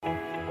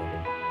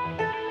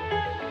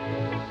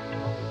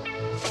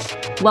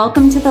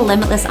Welcome to the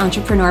Limitless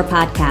Entrepreneur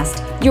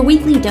Podcast, your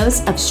weekly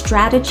dose of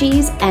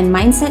strategies and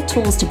mindset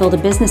tools to build a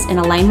business in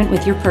alignment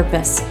with your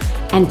purpose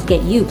and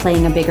get you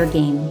playing a bigger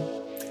game.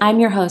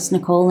 I'm your host,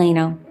 Nicole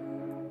Lano.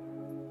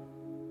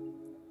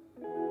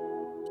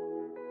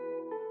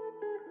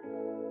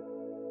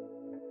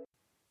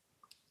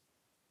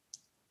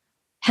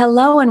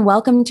 Hello and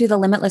welcome to the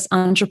Limitless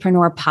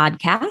Entrepreneur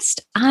Podcast.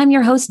 I'm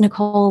your host,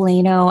 Nicole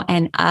Lano,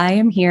 and I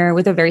am here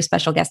with a very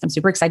special guest I'm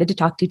super excited to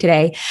talk to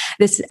today.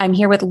 I'm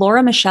here with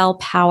Laura Michelle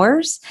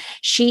Powers.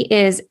 She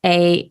is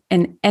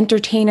an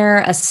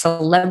entertainer, a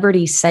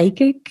celebrity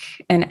psychic,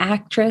 an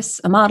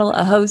actress, a model,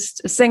 a host,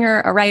 a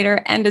singer, a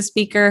writer, and a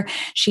speaker.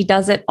 She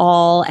does it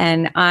all,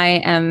 and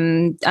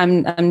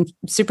I'm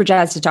super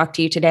jazzed to talk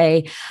to you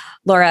today.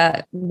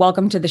 Laura,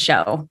 welcome to the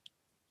show.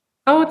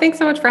 Oh, thanks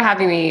so much for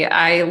having me.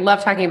 I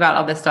love talking about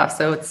all this stuff,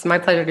 so it's my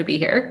pleasure to be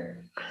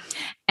here.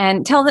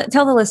 And tell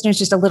the listeners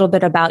just a little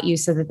bit about you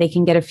so that they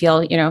can get a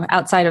feel,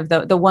 outside of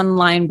the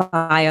one-line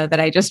bio that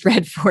I just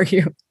read for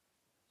you.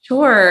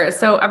 Sure.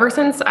 So ever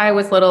since I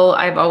was little,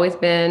 I've always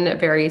been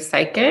very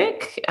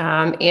psychic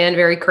and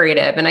very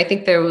creative. And I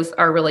think those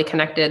are really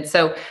connected.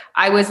 So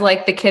I was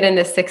like the kid in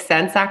The Sixth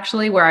Sense,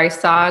 actually, where I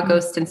saw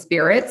ghosts and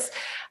spirits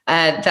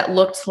that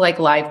looked like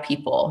live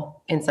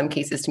people in some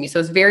cases to me. So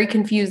it was very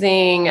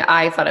confusing.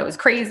 I thought I was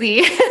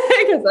crazy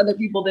because other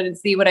people didn't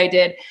see what I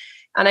did.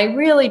 And I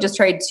really just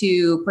tried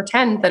to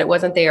pretend that it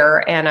wasn't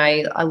there. And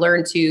I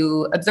learned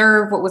to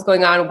observe what was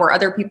going on. Were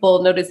other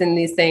people noticing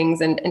these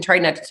things, and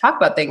tried not to talk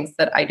about things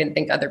that I didn't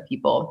think other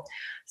people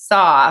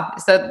saw.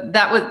 So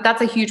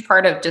that's a huge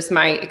part of just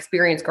my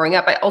experience growing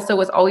up. I also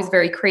was always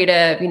very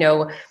creative,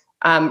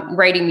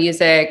 writing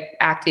music,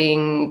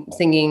 acting,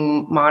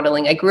 singing,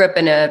 modeling. I grew up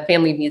in a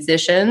family of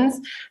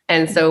musicians.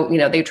 And so,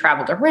 they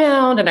traveled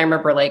around, and I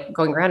remember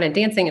going around and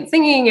dancing and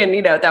singing, and,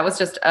 that was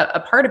just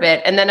a part of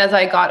it. And then as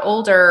I got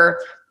older,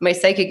 my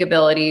psychic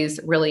abilities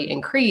really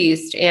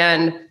increased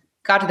and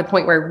got to the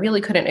point where I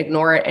really couldn't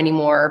ignore it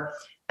anymore.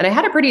 And I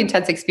had a pretty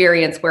intense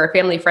experience where a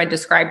family friend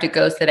described a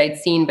ghost that I'd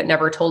seen but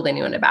never told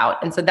anyone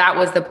about. And so that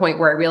was the point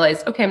where I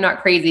realized, okay, I'm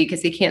not crazy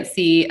because he can't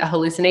see a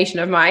hallucination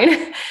of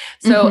mine.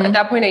 So at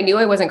that point, I knew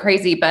I wasn't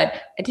crazy, but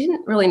I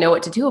didn't really know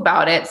what to do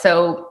about it.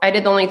 So I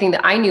did the only thing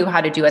that I knew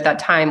how to do at that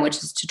time, which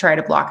is to try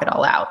to block it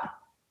all out.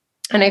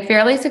 And I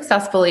fairly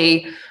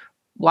successfully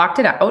blocked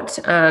it out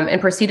and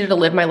proceeded to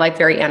live my life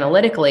very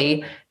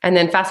analytically. And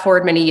then fast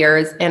forward many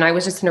years, and I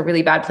was just in a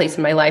really bad place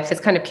in my life. This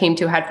kind of came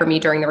to a head for me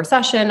during the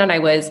recession, and I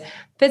was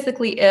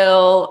physically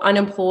ill,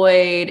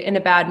 unemployed, in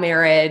a bad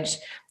marriage.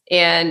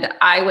 And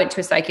I went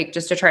to a psychic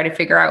just to try to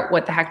figure out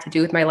what the heck to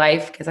do with my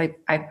life because I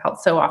felt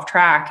so off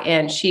track.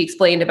 And she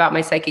explained about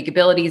my psychic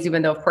abilities,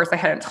 even though, of course, I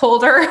hadn't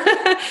told her,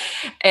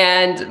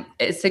 and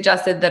it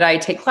suggested that I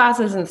take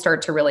classes and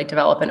start to really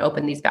develop and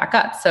open these back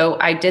up. So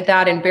I did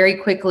that, and very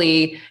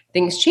quickly,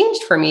 things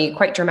changed for me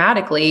quite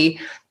dramatically.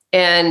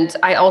 And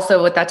I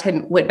also at that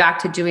time went back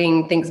to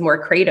doing things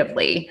more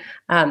creatively.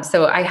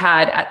 So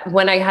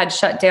when I had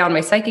shut down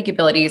my psychic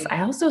abilities,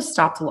 I also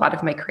stopped a lot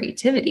of my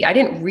creativity. I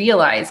didn't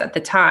realize at the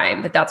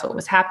time that that's what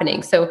was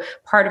happening. So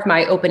part of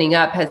my opening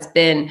up has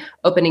been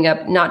opening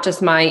up not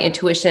just my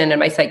intuition and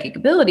my psychic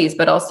abilities,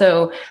 but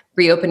also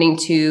reopening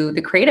to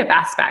the creative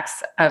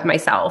aspects of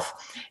myself.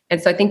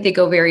 And so I think they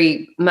go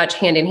very much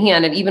hand in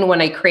hand. And even when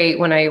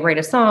I write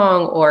a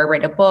song or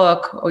write a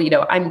book, or,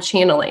 I'm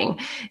channeling.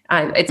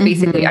 It's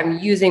basically, I'm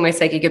using my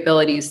psychic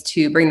abilities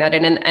to bring that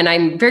in. And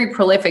I'm very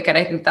prolific. And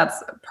I think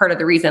that's part of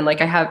the reason.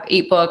 I have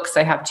 8 books.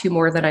 I have 2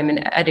 more that I'm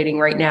editing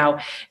right now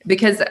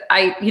because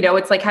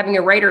it's like having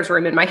a writer's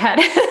room in my head.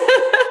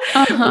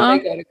 When I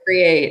go to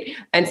create.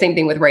 And same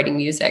thing with writing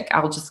music.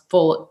 I'll just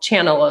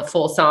channel a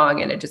full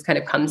song and it just kind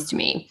of comes to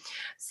me.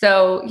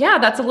 So yeah,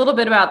 that's a little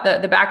bit about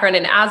the background.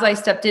 And as I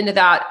stepped into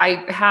that,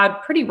 I had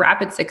pretty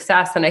rapid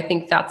success. And I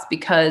think that's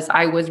because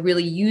I was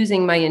really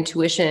using my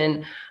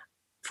intuition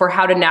for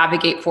how to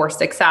navigate for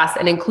success,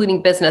 and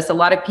including business. A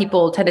lot of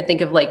people tend to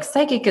think of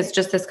psychic as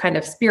just this kind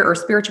of spirit, or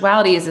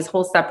spirituality is this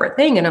whole separate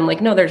thing. And I'm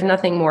like, no, there's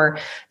nothing more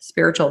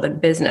spiritual than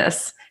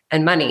business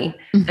and money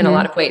in a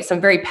lot of ways. So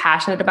I'm very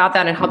passionate about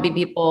that and helping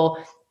people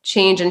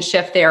change and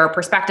shift their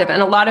perspective.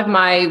 And a lot of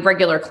my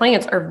regular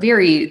clients are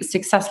very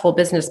successful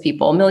business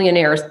people,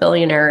 millionaires,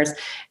 billionaires,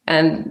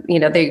 and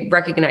they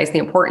recognize the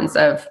importance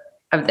of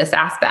this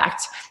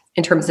aspect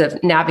in terms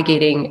of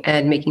navigating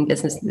and making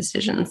business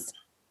decisions.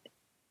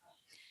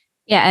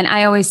 Yeah, and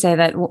I always say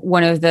that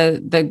one of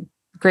the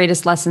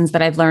greatest lessons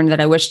that I've learned that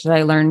I wish that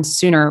I learned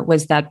sooner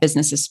was that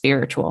business is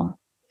spiritual.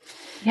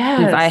 Yes.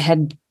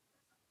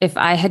 If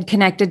I had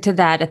connected to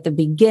that at the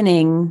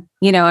beginning,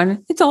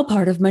 and it's all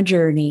part of my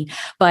journey,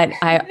 but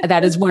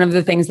that is one of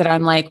the things that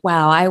I'm like,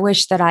 wow, I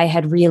wish that I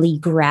had really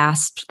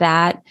grasped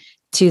that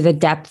to the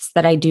depths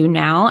that I do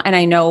now. And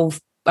I know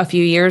a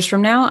few years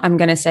from now, I'm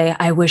going to say,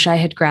 I wish I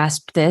had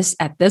grasped this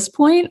at this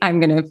point. I'm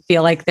going to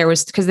feel like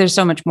because there's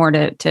so much more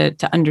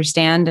to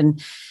understand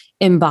and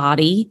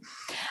embody.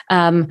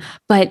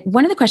 But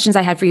one of the questions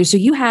I had for you, so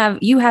you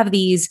have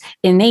these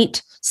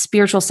innate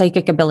spiritual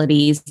psychic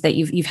abilities that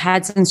you've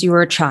had since you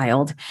were a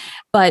child,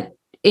 but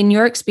in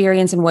your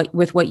experience and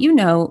with what you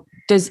know,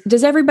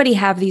 does everybody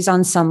have these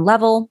on some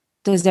level?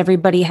 Does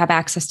everybody have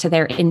access to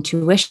their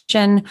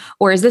intuition?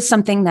 Or is this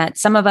something that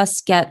some of us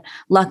get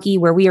lucky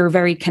where we are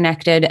very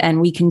connected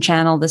and we can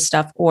channel this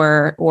stuff,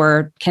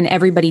 or can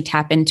everybody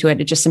tap into it?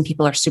 It's just some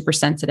people are super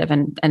sensitive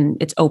and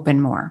it's open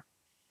more.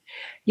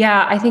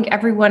 Yeah, I think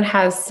everyone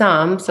has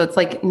some. So it's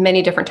like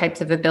many different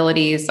types of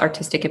abilities,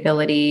 artistic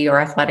ability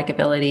or athletic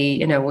ability.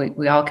 You know,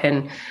 we all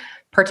can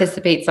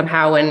participate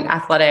somehow in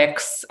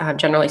athletics,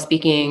 generally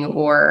speaking,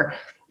 or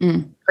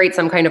create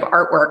some kind of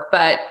artwork,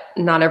 but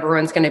not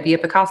everyone's going to be a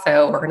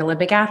Picasso or an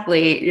Olympic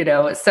athlete, you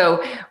know?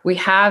 So we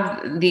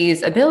have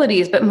these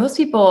abilities, but most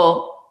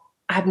people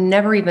have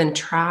never even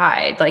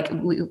tried. Like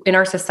in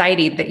our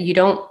society that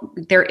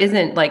there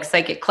isn't like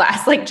psychic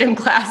class, like gym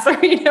class, or,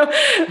 you know,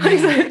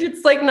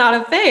 it's like not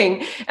a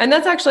thing. And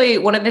that's actually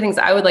one of the things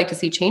I would like to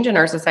see change in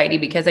our society,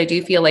 because I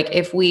do feel like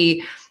if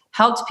we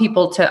helped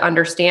people to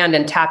understand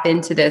and tap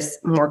into this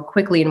more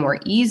quickly and more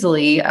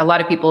easily, a lot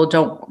of people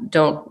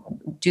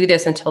don't do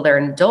this until they're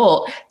an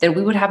adult, then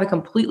we would have a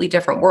completely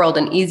different world,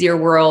 an easier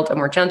world, a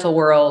more gentle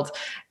world,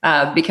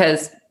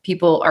 because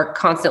people are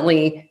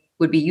constantly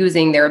would be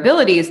using their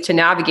abilities to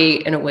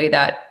navigate in a way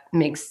that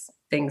makes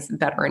things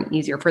better and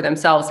easier for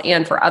themselves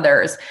and for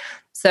others.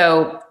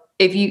 So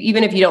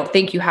even if you don't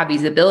think you have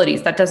these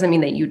abilities, that doesn't mean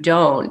that you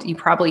don't. You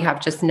probably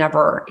have just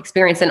never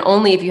experienced. And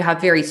only if you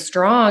have very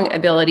strong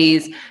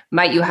abilities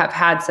might you have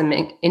had some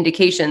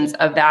indications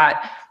of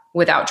that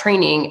without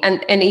training.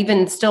 And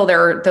even still, there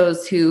are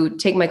those who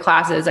take my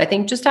classes, I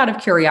think just out of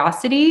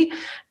curiosity,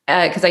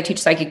 because I teach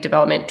psychic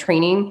development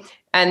training.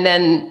 And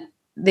then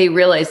they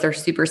realize they're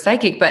super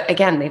psychic. But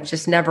again, they've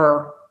just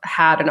never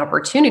had an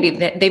opportunity.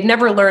 They've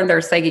never learned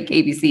their psychic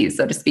ABCs,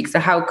 so to speak. So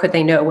how could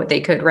they know what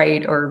they could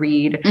write or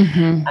read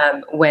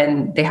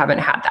when they haven't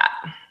had that?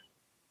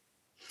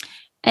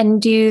 And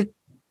do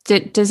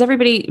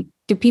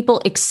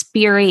people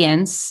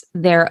experience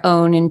their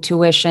own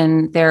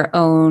intuition, their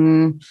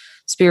own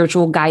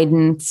spiritual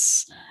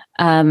guidance?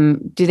 Do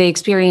they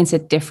experience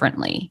it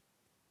differently?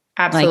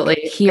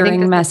 Absolutely. Like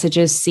hearing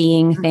messages,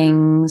 seeing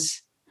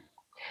things.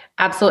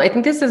 Absolutely. I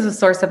think this is a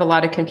source of a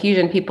lot of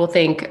confusion. People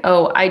think,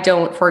 oh, I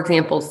don't, for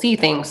example, see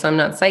things, so I'm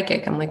not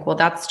psychic. I'm like, well,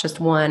 that's just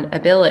one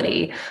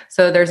ability.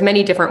 So there's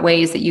many different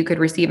ways that you could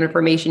receive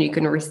information. You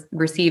can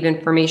receive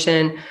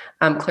information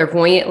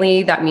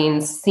clairvoyantly. That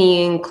means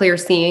clear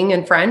seeing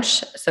in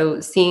French. So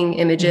seeing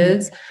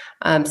images.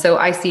 So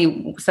I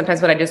see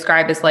sometimes what I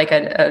describe as like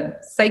a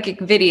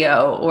psychic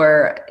video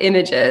or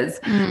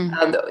images.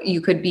 You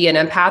could be an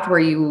empath where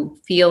you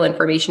feel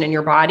information in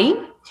your body.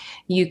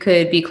 You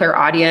could be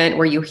clairaudient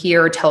where you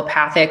hear,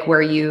 telepathic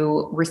where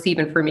you receive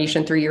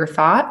information through your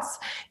thoughts.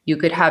 You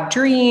could have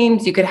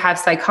dreams. You could have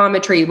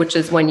psychometry, which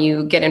is when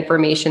you get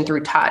information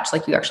through touch,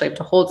 like you actually have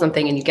to hold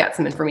something and you get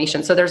some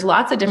information. So there's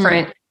lots of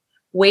different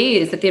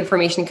ways that the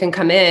information can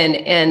come in.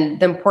 And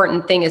the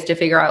important thing is to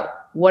figure out,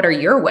 what are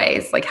your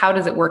ways? Like, how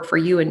does it work for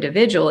you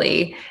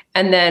individually?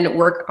 And then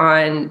work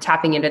on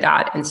tapping into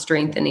that and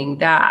strengthening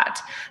that.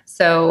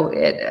 So,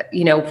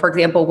 for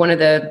example, one of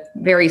the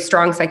very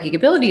strong psychic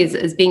abilities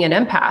is being an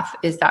empath,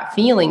 is that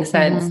feeling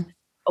sense.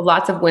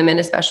 Lots of women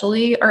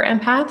especially are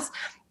empaths,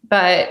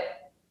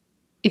 but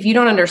if you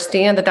don't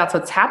understand that that's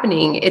what's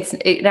happening,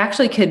 it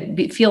actually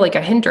could feel like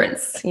a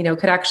hindrance,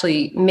 could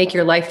actually make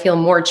your life feel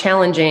more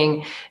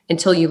challenging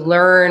until you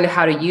learn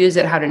how to use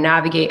it, how to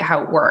navigate,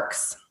 how it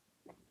works.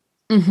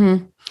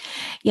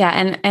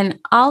 Yeah. And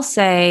I'll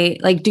say,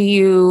 like, do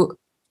you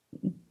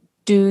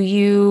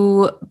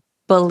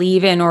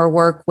believe in or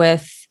work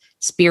with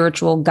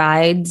spiritual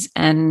guides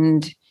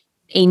and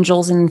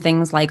angels and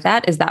things like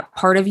that? Is that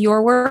part of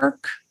your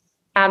work?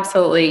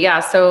 Absolutely. Yeah.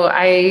 So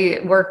I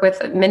work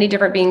with many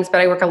different beings,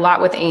 but I work a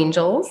lot with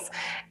angels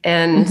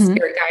and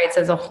spirit guides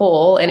as a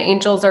whole. And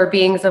angels are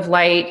beings of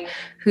light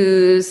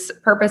whose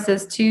purpose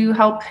is to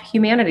help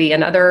humanity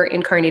and other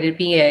incarnated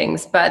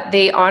beings, but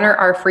they honor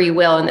our free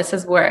will. And this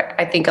is where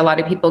I think a lot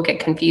of people get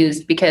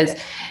confused, because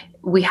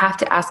we have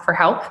to ask for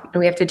help and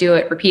we have to do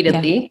it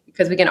repeatedly,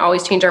 because we can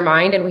always change our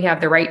mind and we have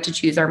the right to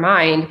choose our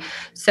mind.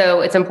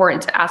 So it's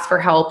important to ask for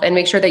help and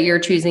make sure that you're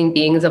choosing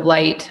beings of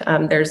light.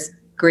 There's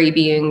gray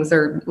beings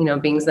or,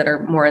 beings that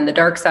are more on the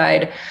dark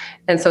side.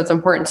 And so it's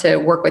important to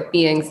work with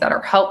beings that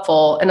are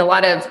helpful. And a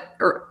lot of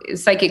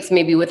psychics,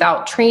 maybe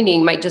without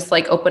training, might just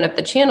like open up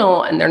the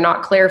channel and they're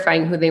not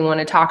clarifying who they want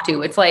to talk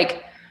to. It's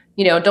like,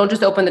 don't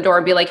just open the door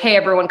and be like, hey,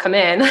 everyone come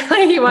in.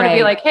 You want to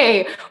be like,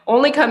 hey,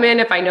 only come in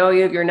if I know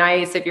you, if you're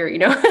nice, if you're,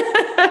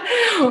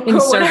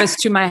 in service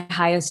to my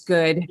highest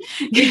good.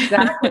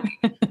 Exactly.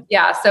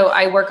 Yeah. So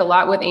I work a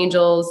lot with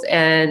angels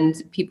and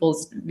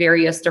people's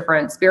various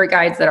different spirit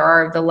guides that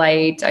are of the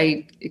light.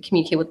 I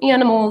communicate with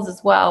animals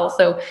as well.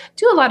 So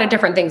do a lot of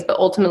different things, but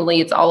ultimately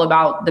it's all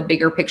about the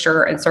bigger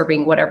picture and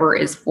serving whatever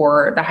is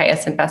for the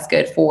highest and best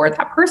good for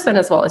that person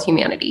as well as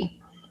humanity.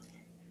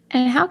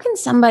 And how can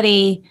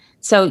somebody,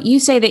 so you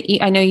say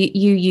that I know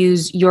you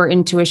use your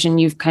intuition,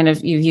 you've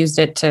used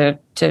it to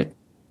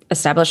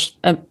establish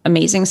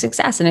amazing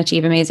success and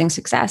achieve amazing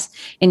success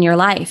in your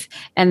life.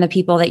 And the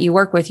people that you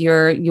work with,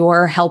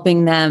 you're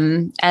helping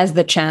them as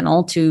the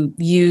channel to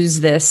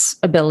use this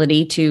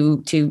ability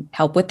to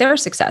help with their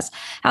success.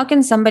 How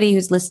can somebody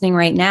who's listening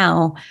right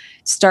now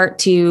start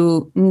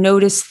to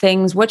notice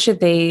things?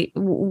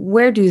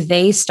 Where do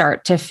they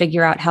start to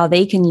figure out how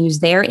they can use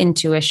their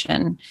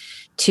intuition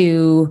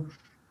to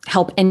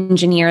help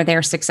engineer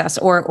their success,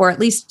 or at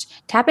least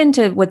tap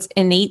into what's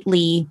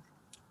innately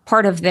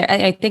part of their?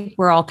 I think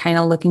we're all kind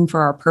of looking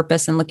for our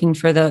purpose and looking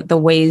for the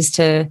ways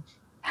to,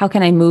 how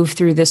can I move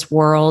through this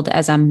world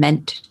as I'm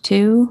meant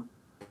to,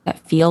 that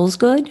feels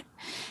good?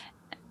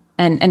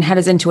 And how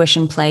does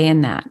intuition play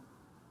in that?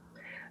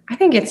 I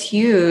think it's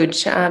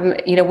huge.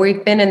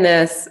 We've been in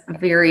this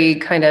very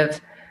kind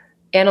of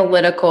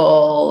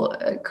analytical,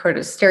 kind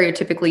of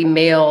stereotypically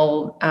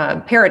male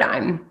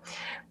paradigm,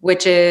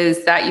 which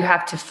is that you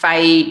have to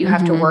fight, you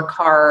have to work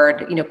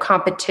hard,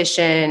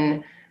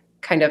 competition,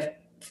 kind of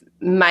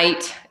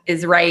might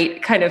is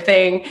right kind of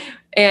thing.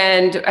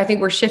 And I think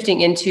we're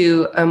shifting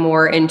into a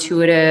more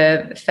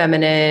intuitive,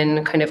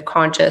 feminine, kind of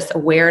conscious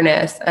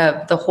awareness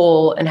of the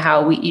whole and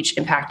how we each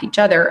impact each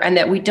other, and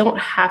that we don't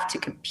have to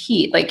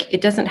compete. Like it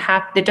doesn't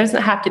have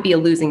to be a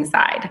losing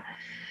side,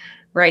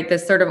 right?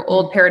 This sort of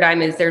old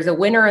paradigm is there's a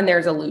winner and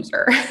there's a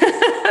loser.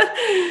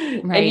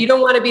 Right. And you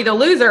don't want to be the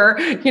loser,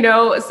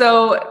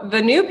 So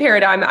the new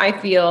paradigm, I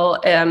feel,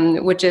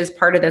 which is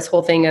part of this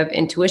whole thing of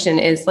intuition,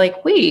 is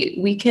like,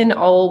 we can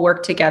all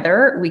work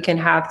together. We can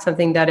have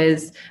something that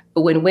is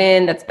a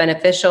win-win, that's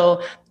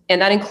beneficial.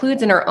 And that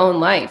includes in our own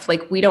life.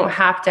 Like we don't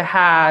have to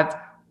have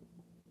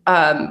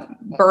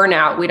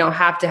burnout. We don't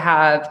have to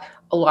have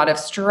a lot of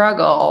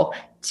struggle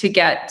to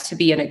get to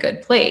be in a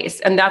good place.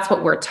 And that's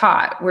what we're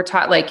taught. We're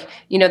taught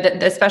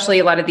that especially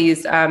a lot of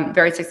these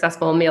very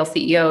successful male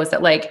CEOs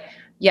that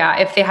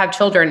if they have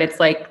children, it's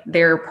like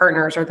their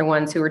partners are the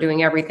ones who are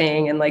doing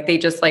everything. And they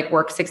just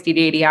work 60 to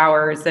 80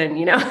 hours and,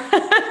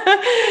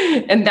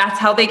 and that's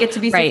how they get to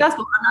be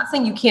successful. I'm not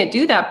saying you can't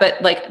do that,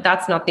 but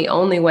that's not the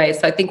only way.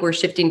 So I think we're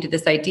shifting to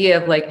this idea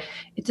of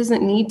it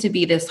doesn't need to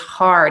be this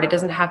hard. It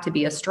doesn't have to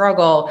be a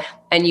struggle.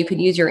 And you can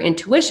use your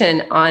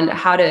intuition on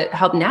how to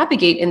help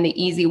navigate in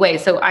the easy way.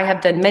 So I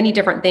have done many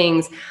different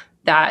things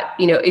that,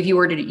 if you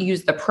were to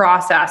use the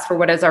process for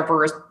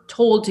whatever is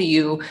told to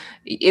you,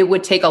 it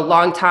would take a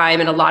long time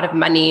and a lot of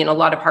money and a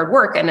lot of hard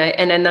work. And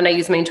then I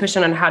use my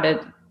intuition on how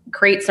to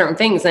create certain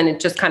things, and it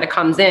just kind of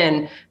comes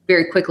in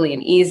very quickly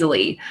and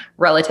easily,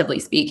 relatively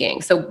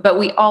speaking. So, but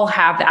we all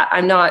have that.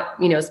 I'm not,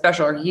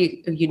 special or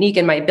unique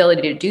in my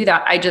ability to do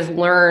that. I just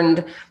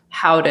learned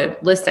how to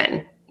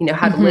listen,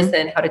 how to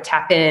listen, how to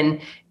tap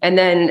in. And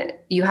then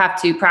you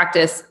have to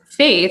practice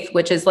faith,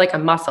 which is like a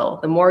muscle.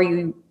 The more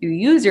you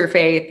use your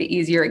faith, the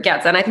easier it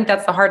gets. And I think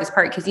that's the hardest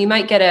part, because you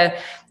might get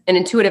an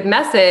intuitive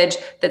message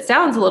that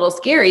sounds a little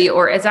scary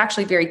or is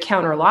actually very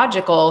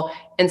counter-logical.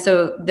 And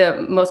so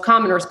the most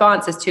common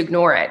response is to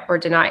ignore it or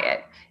deny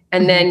it.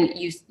 And then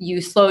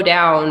you slow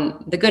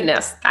down the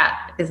goodness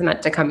that is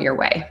meant to come your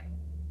way.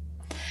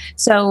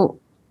 So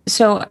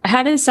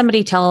how does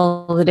somebody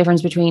tell the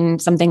difference between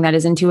something that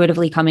is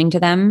intuitively coming to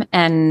them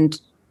and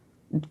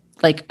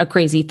a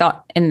crazy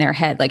thought in their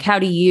head? How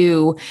do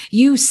you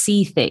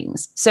see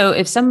things? So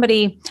if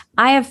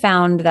I have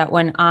found that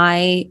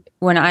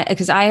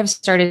because I have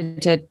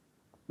started to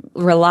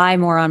rely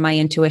more on my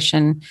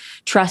intuition,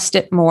 trust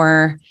it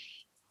more,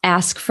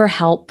 ask for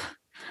help.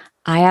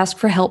 I ask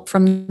for help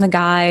from the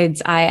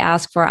guides.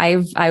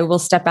 I will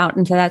step out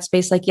into that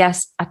space.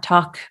 Yes, I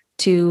talk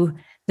to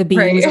the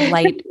beings of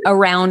light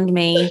around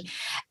me.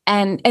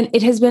 And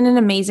it has been an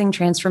amazing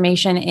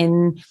transformation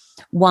in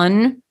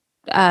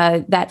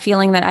that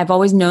feeling that I've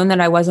always known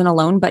that I wasn't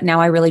alone, but now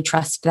I really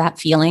trust that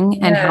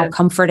feeling and how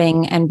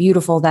comforting and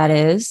beautiful that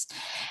is.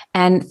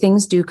 And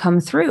things do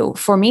come through.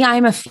 For me,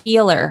 I'm a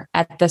feeler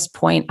at this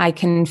point. I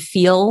can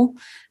feel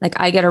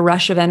I get a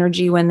rush of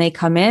energy when they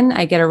come in.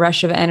 I get a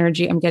rush of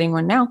energy. I'm getting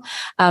one now.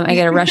 I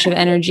get a rush of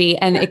energy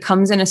and it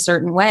comes in a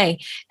certain way.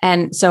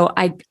 And so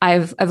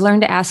I've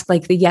learned to ask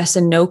the yes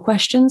and no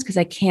questions, because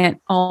I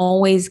can't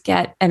always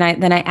get, then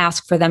I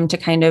ask for them to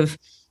kind of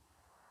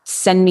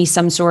send me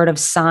some sort of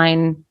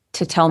sign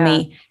to tell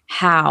me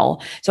how.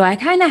 So I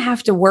kind of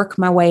have to work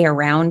my way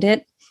around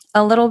it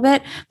a little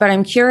bit, but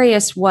I'm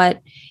curious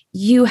what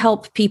you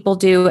help people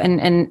do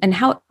and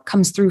how it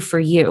comes through for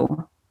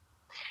you.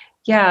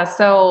 Yeah.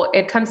 So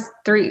it comes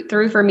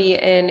through for me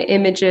in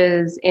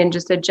images and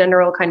just a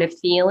general kind of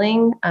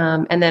feeling.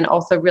 And then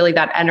also really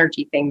that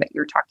energy thing that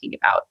you're talking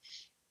about.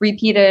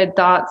 Repeated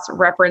thoughts,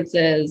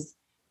 references,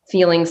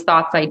 feelings,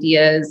 thoughts,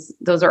 ideas,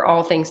 those are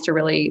all things to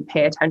really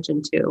pay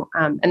attention to.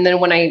 And then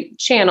when I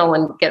channel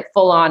and get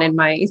full on in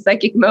my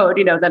psychic mode,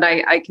 then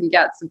I can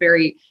get some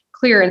very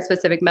clear and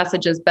specific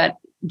messages. But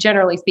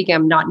generally speaking,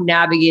 I'm not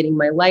navigating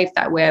my life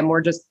that way. I'm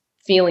more just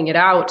feeling it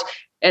out.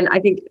 And I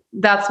think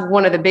that's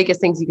one of the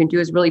biggest things you can do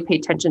is really pay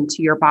attention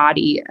to your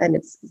body. And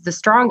it's the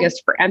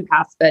strongest for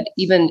empaths, but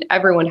even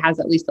everyone has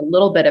at least a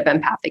little bit of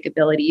empathic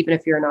ability, even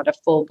if you're not a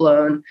full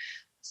blown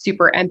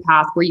super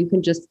empath, where you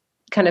can just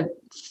kind of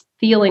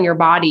feel in your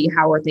body,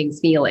 how are things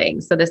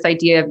feeling? So this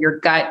idea of your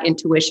gut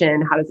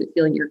intuition, how does it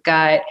feel in your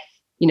gut?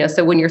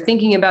 So when you're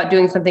thinking about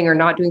doing something or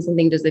not doing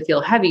something, does it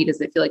feel heavy? Does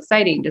it feel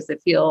exciting? Does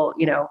it feel,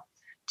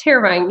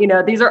 terrifying?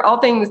 These are all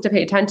things to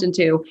pay attention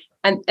to.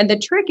 And the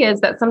trick is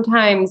that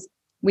sometimes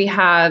we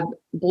have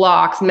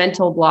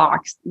mental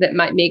blocks that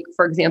might make,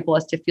 for example,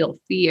 us to feel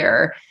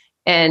fear.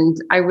 And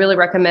I really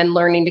recommend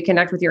learning to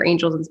connect with your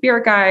angels and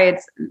spirit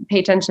guides, pay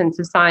attention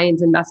to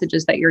signs and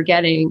messages that you're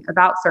getting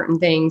about certain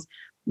things.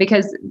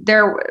 Because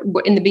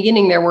in the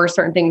beginning, there were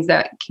certain things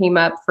that came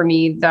up for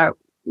me that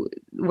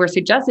were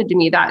suggested to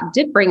me that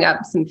did bring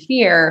up some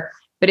fear,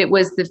 but it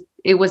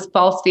was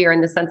false fear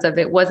in the sense of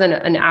it wasn't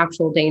an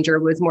actual danger.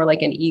 It was more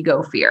like an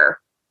ego fear.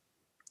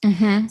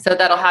 Mm-hmm. So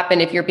that'll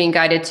happen if you're being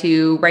guided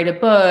to write a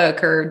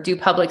book or do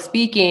public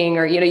speaking,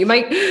 or, you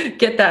might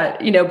get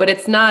that, but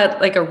it's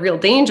not like a real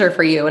danger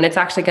for you. And it's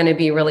actually going to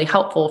be really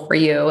helpful for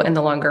you in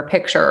the longer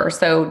picture.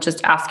 So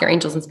just ask your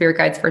angels and spirit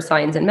guides for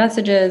signs and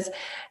messages.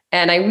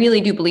 And I really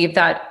do believe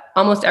that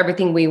almost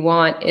everything we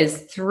want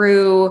is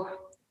through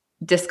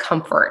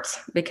discomfort,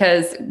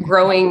 because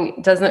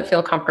growing doesn't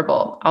feel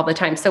comfortable all the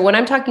time. So when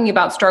I'm talking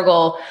about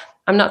struggle,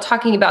 I'm not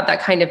talking about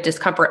that kind of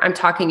discomfort. I'm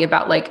talking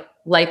about like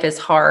life is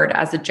hard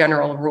as a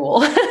general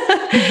rule.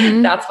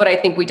 Mm-hmm. That's what I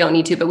think we don't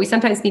need to, but we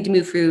sometimes need to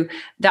move through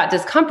that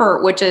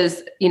discomfort, which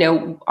is,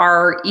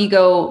 our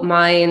ego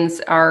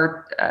minds,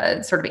 our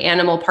sort of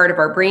animal part of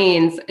our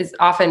brains is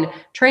often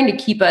trying to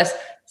keep us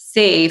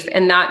safe.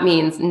 And that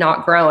means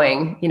not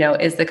growing,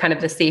 is the kind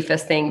of the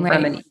safest thing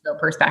from an ego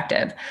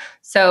perspective.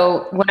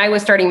 So when I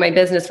was starting my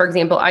business, for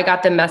example, I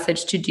got the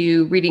message to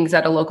do readings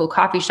at a local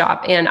coffee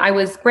shop, and I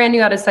was brand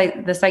new out of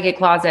the psychic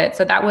closet.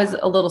 So that was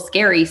a little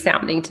scary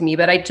sounding to me,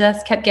 but I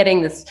just kept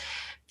getting this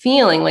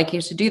feeling like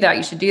you should do that.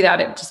 You should do that.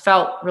 It just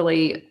felt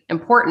really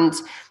important.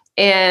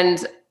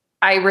 And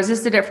I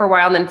resisted it for a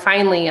while. And then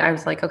finally I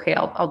was like, okay,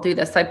 I'll do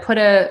this. So I put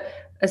a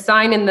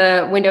sign in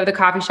the window of the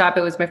coffee shop.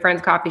 It was my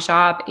friend's coffee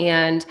shop.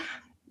 And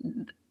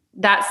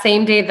that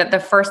same day, that the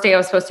first day I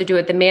was supposed to do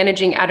it, the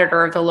managing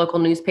editor of the local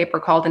newspaper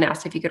called and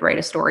asked if he could write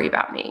a story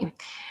about me.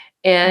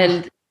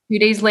 And 2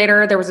 days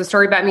later, there was a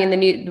story about me in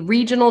the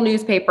regional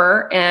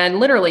newspaper. And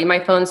literally my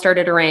phone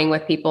started to ring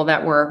with people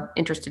that were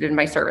interested in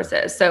my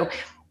services. So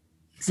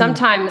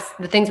sometimes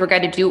the things we're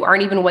guided to do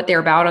aren't even what they're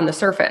about on the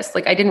surface.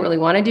 Like I didn't really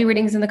want to do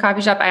readings in the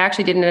coffee shop. I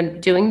actually didn't end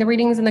up doing the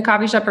readings in the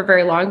coffee shop for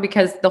very long,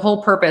 because the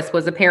whole purpose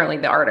was apparently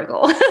the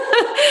article.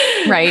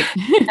 Right.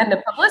 And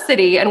the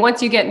publicity. And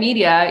once you get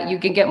media, you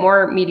can get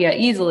more media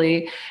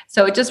easily.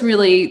 So it just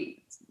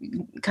really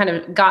kind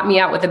of got me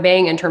out with a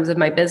bang in terms of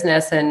my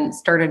business and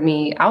started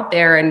me out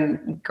there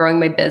and growing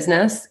my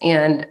business.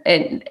 And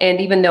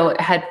even though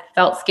it had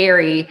felt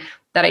scary,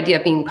 that idea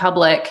of being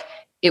public,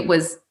 it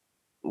was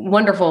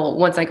wonderful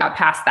once I got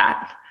past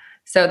that.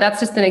 So that's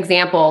just an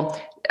example.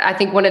 I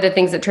think one of the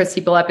things that trips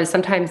people up is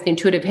sometimes the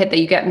intuitive hit that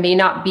you get may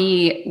not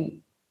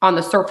be on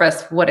the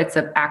surface what it's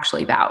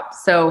actually about.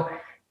 So,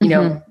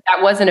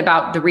 that wasn't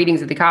about the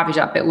readings at the coffee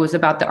shop. It was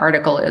about the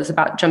article. It was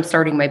about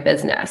jumpstarting my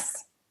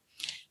business.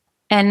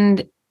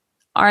 And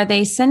are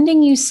they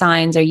sending you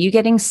signs? Are you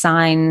getting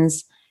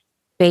signs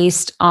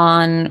based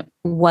on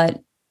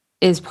what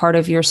is part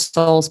of your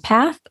soul's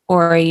path?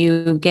 Or are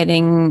you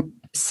getting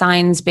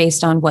signs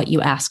based on what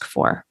you ask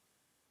for?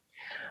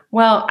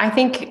 Well, I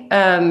think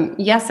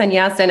yes and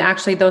yes. And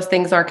actually those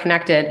things are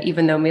connected,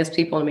 even though most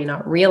people may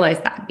not realize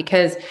that,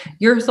 because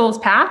your soul's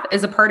path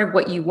is a part of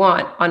what you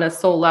want on a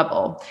soul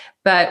level.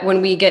 But when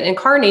we get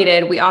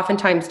incarnated, we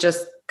oftentimes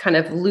just kind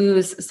of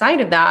lose sight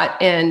of that.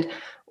 And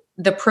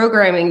the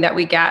programming that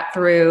we get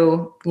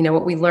through,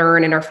 what we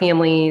learn in our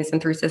families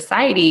and through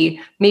society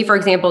may, for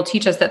example,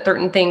 teach us that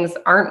certain things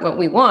aren't what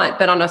we want,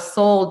 but on a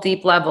soul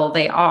deep level,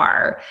 they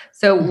are.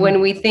 So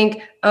when we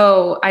think,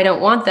 oh, I don't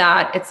want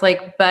that, it's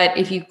like, but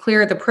if you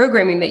clear the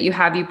programming that you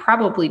have, you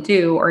probably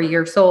do, or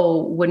your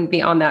soul wouldn't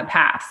be on that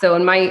path. So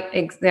in my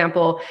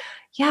example,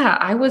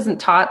 I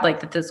wasn't taught like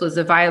that this was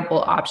a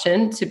viable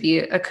option to be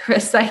a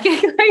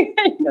psychic.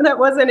 That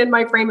wasn't in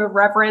my frame of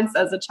reference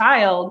as a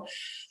child.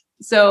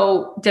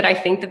 So did I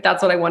think that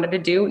that's what I wanted to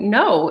do?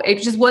 No,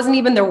 it just wasn't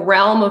even the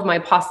realm of my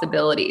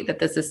possibility that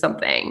this is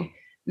something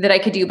that I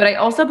could do. But I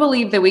also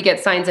believe that we get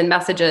signs and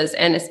messages,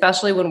 and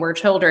especially when we're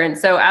children.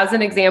 So as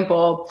an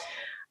example,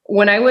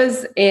 when I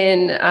was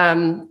in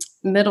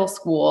middle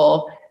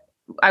school,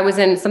 I was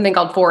in something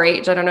called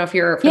 4-H. I don't know if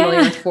you're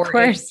familiar with 4-H. Of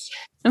course.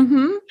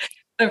 Mm-hmm.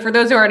 So for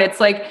those who aren't, it's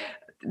like,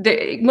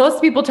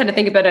 most people tend to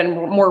think about it in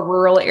more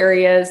rural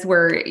areas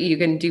where you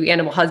can do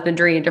animal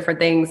husbandry and different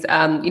things.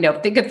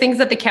 Think of things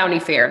at the county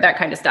fair, that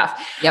kind of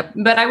stuff. Yep.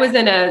 But I was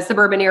in a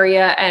suburban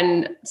area.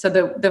 And so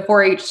the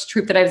 4-H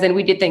troop that I was in,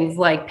 we did things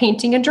like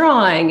painting and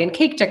drawing and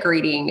cake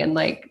decorating and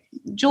like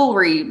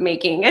jewelry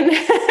making and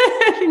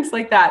things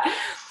like that.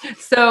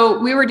 So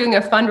we were doing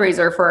a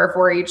fundraiser for our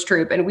 4-H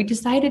troop, and we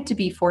decided to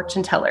be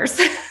fortune tellers.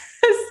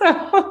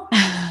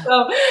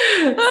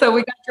 So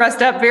we got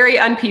dressed up very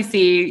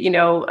un-PC,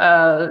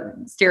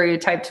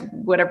 stereotyped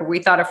whatever we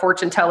thought a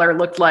fortune teller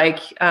looked like.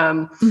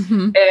 And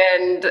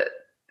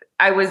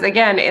I was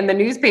again in the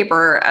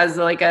newspaper as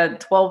like a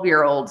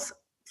 12-year-old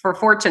for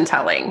fortune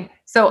telling.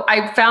 So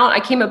I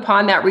came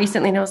upon that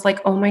recently and I was like,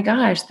 oh my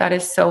gosh, that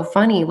is so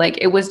funny. Like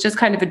it was just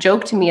kind of a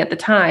joke to me at the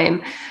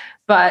time,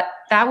 but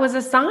that was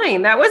a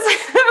sign. That was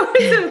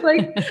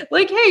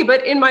like, hey,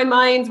 but in my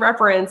mind's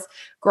reference,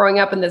 growing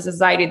up in the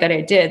society that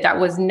I did, that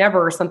was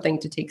never something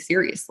to take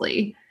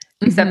seriously,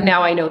 except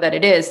now I know that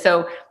it is.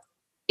 So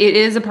it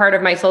is a part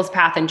of my soul's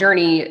path and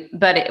journey,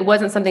 but it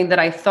wasn't something that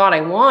I thought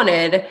I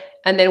wanted.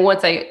 And then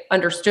once I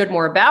understood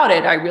more about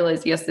it, I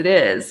realized, yes, it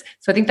is.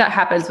 So I think that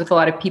happens with a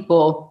lot of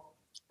people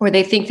where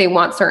they think they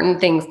want certain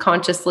things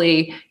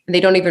consciously and they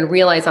don't even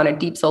realize on a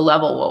deep soul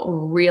level what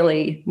will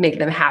really make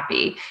them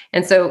happy.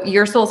 And so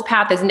your soul's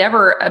path is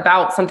never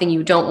about something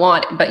you don't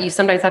want, but you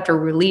sometimes have to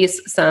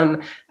release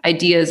some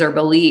ideas or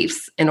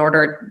beliefs in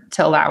order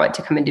to allow it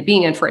to come into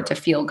being and for it to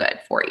feel good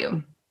for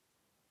you.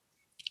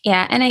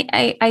 Yeah. And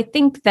I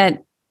think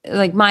that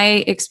like my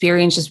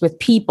experience just with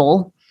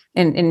people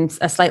in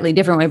a slightly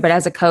different way, but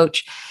as a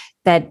coach,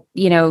 that,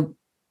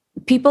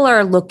 people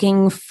are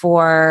looking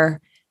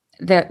for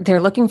they're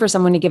looking for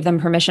someone to give them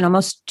permission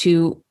almost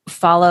to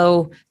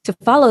follow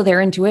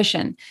their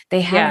intuition.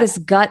 They have this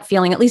gut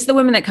feeling, at least the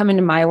women that come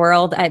into my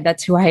world,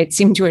 that's who I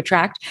seem to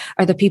attract,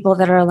 are the people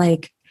that are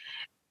like,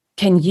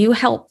 can you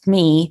help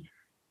me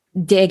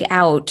dig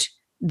out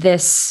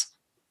this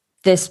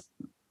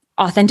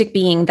authentic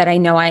being that I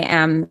know I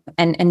am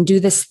and do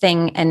this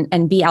thing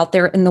and be out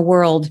there in the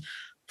world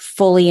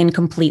fully and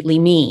completely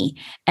me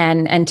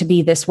and to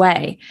be this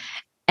way.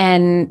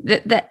 And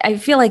that I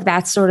feel like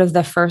that's sort of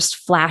the first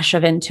flash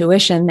of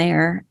intuition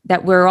there,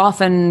 that we're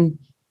often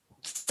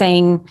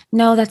saying,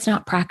 no, that's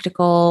not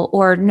practical,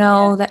 or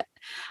no,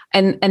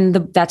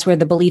 that's where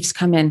the beliefs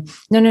come in.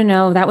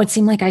 No, that would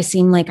seem like I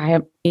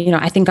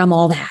think I'm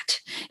all that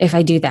if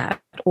I do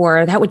that,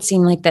 or that would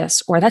seem like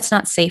this, or that's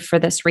not safe for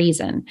this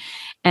reason.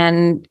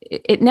 And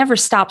it never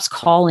stops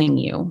calling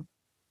you.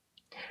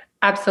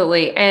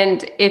 Absolutely.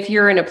 And if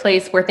you're in a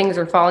place where things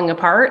are falling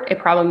apart, it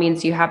probably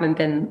means you haven't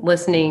been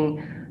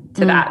listening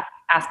to that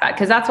aspect.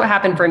 Because that's what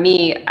happened for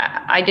me.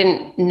 I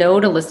didn't know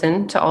to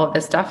listen to all of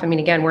this stuff. I mean,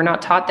 again, we're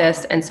not taught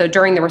this. And so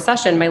during the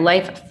recession, my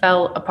life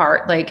fell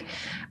apart. Like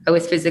I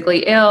was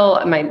physically ill.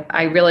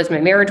 I realized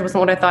my marriage wasn't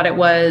what I thought it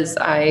was.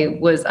 I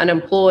was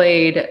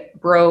unemployed,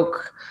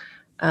 broke.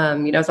 I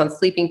was on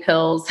sleeping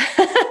pills.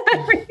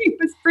 Everything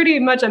was pretty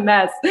much a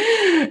mess.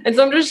 And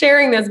so I'm just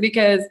sharing this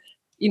because,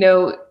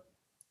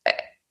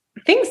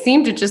 things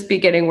seem to just be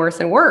getting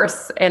worse and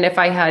worse. And if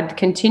I had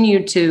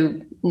continued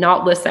to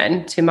not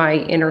listen to my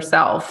inner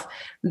self,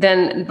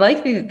 then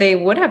likely they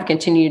would have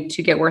continued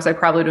to get worse. I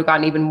probably would have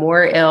gotten even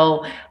more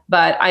ill,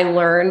 but I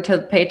learned to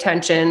pay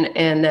attention.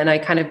 And then I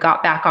kind of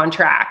got back on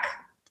track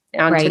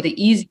onto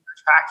the easier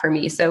track for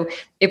me. So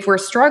if we're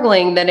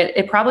struggling, then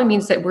it probably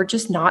means that we're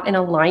just not in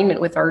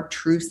alignment with our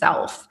true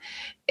self.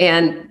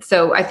 And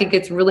so I think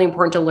it's really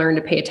important to learn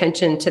to pay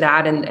attention to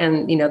that.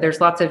 And there's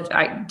lots of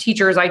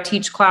teachers, I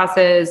teach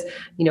classes,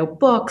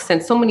 books,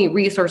 and so many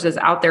resources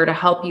out there to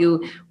help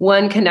you,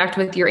 one, connect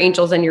with your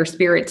angels and your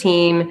spirit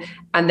team,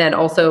 and then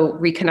also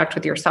reconnect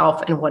with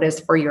yourself and what is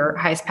for your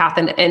highest path.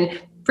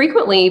 And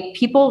frequently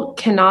people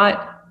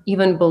cannot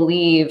even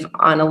believe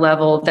on a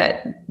level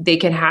that they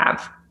can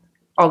have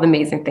all the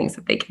amazing things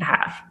that they can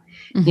have.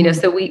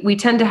 So we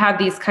tend to have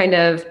these kind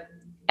of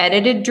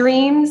edited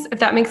dreams, if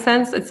that makes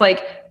sense. It's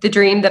like the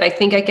dream that I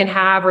think I can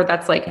have, or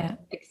that's like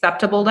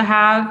acceptable to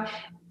have.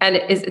 And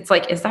it's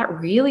like, is that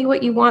really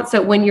what you want?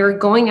 So when you're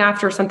going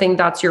after something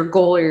that's your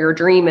goal or your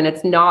dream, and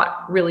it's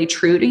not really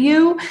true to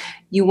you,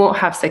 you won't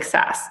have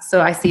success.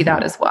 So I see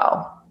that as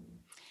well.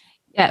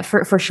 Yeah,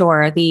 for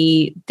sure.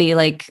 The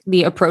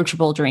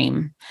approachable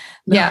dream.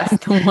 Yes.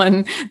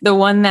 The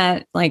one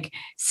that like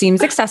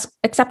seems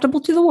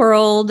acceptable to the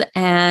world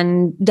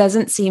and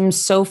doesn't seem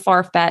so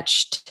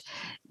far-fetched,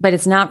 but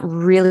it's not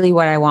really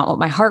what I want. What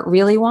my heart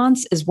really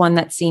wants is one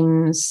that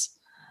seems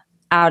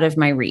out of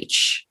my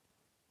reach.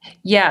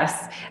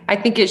 Yes. I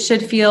think it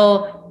should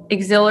feel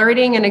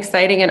exhilarating and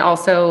exciting, and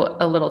also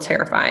a little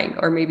terrifying,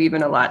 or maybe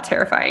even a lot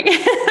terrifying.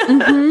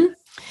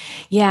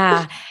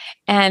 Yeah.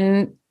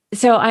 And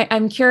so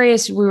I'm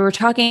curious, we were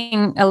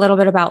talking a little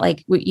bit about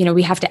like,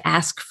 we have to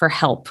ask for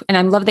help. And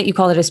I love that you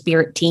call it a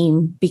spirit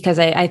team, because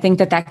I think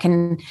that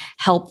can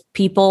help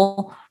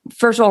people,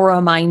 first of all,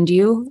 remind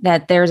you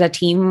that there's a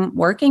team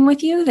working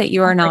with you, that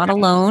you are not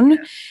alone.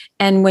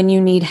 And when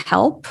you need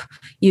help,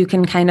 you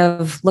can kind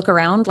of look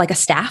around like a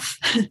staff,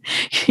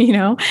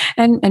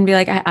 and be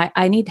like,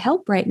 I need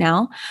help right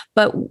now.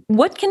 But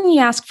what can you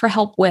ask for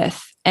help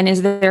with? And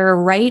is there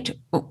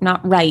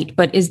not right,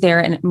 but is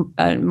there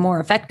a more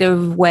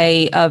effective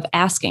way of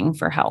asking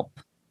for help?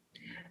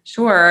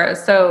 Sure.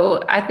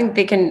 So I think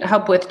they can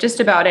help with just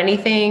about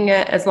anything,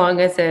 as long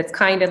as it's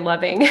kind and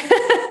loving,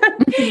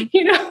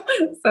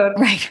 so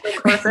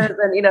courses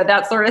and,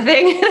 that sort of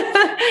thing.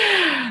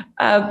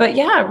 But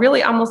yeah,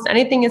 really almost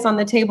anything is on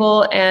the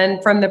table.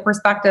 And from the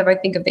perspective, I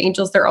think of the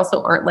angels, there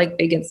also aren't like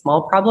big and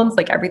small problems.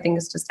 Like everything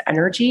is just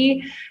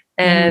energy.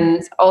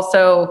 And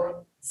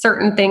also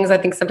certain things, I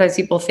think sometimes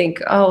people think,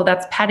 oh,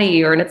 that's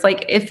petty, and it's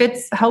like, if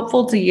it's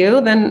helpful to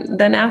you,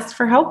 then ask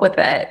for help with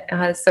it.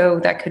 So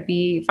that could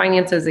be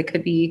finances, it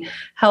could be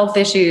health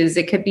issues,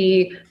 it could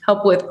be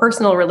help with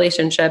personal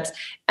relationships.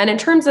 And in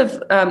terms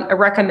of a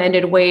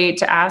recommended way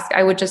to ask,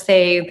 I would just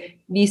say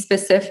be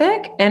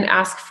specific and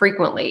ask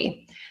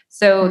frequently.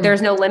 So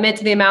there's no limit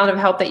to the amount of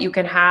help that you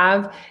can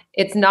have.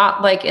 It's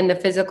not like in the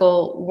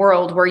physical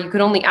world where you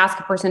could only ask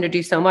a person to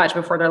do so much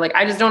before they're like,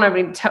 I just don't have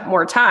any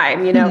more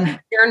time.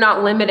 They're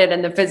not limited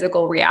in the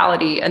physical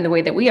reality and the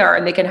way that we are,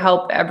 and they can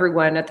help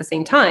everyone at the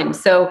same time.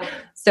 So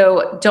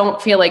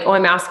don't feel like, oh,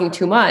 I'm asking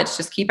too much.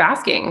 Just keep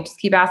asking. Just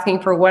keep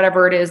asking for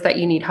whatever it is that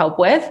you need help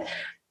with.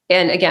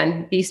 And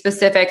again, be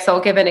specific. So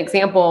I'll give an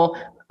example.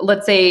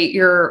 Let's say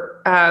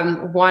you're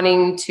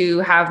wanting to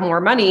have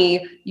more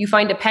money. You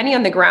find a penny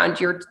on the ground.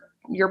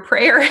 Your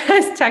prayer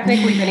has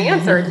technically been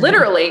answered,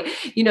 literally.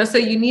 So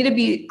you need to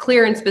be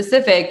clear and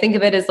specific. Think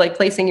of it as like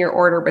placing your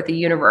order with the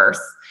universe.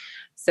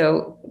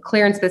 So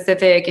clear and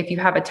specific. If you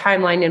have a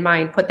timeline in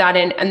mind, put that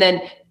in. And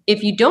then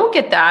if you don't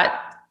get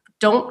that,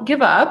 don't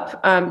give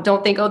up.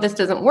 Don't think, oh, this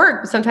doesn't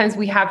work. Sometimes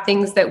we have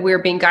things that we're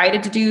being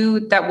guided to do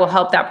that will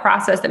help that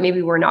process that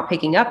maybe we're not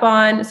picking up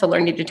on. So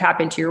learning to tap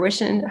into your wish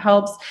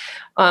helps.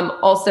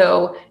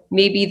 Also,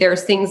 maybe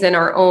there's things in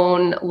our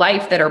own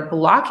life that are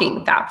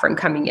blocking that from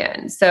coming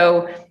in.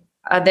 So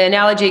the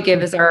analogy I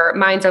give is our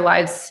minds, our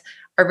lives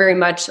are very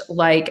much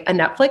like a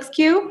Netflix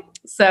queue.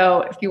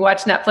 So if you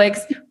watch Netflix,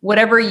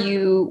 whatever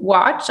you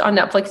watch on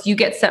Netflix, you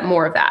get sent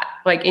more of that,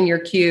 like in your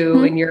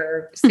queue, in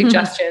your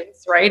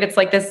suggestions, right? It's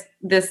like this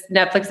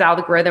Netflix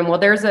algorithm. Well,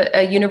 there's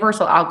a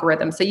universal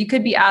algorithm. So you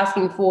could be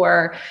asking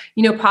for,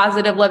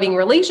 positive, loving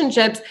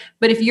relationships,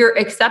 but if you're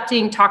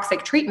accepting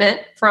toxic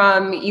treatment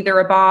from either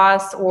a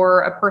boss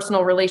or a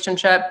personal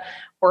relationship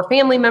or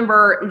family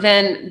member,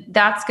 then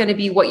that's going to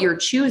be what you're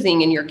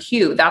choosing in your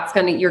queue.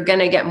 You're going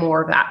to get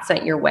more of that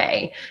sent your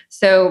way.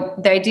 So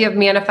the idea of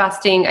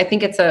manifesting, I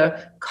think it's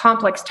a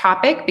complex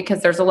topic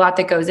because there's a lot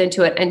that goes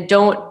into it, and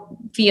don't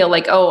feel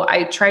like, oh,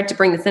 I tried to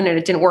bring this in and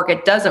it didn't work.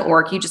 It doesn't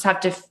work. You just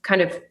have to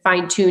kind of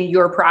fine tune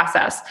your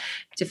process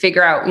to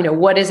figure out,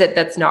 what is it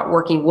that's not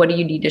working? What do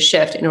you need to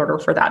shift in order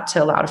for that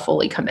to allow to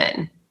fully come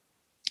in?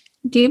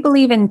 Do you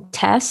believe in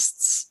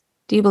tests?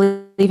 Do you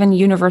believe in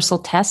universal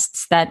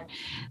tests that,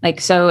 like,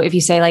 so if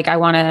you say like, I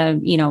want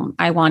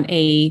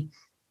a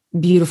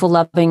beautiful,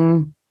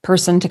 loving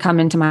person to come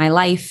into my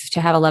life,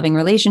 to have a loving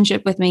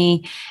relationship with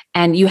me,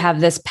 and you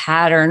have this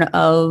pattern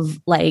of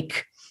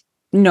like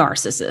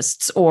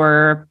narcissists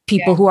or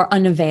people who are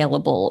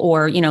unavailable,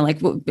 or,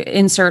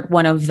 insert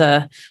one of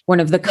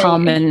the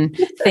common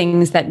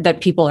things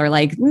that people are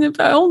like, if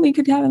I only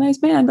could have a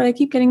nice man, but I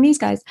keep getting these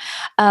guys.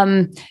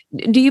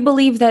 Do you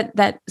believe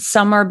that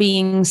some are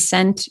being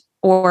sent,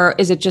 or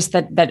is it just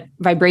that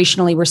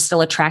vibrationally we're still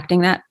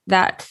attracting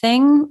that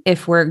thing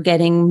if we're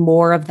getting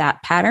more of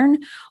that pattern?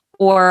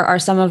 Or are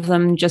some of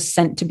them just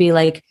sent to be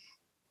like,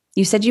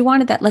 you said you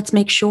wanted that, let's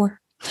make sure.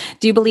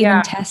 Do you believe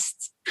in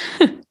tests?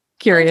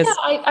 Curious.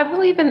 Yeah, I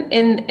believe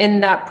in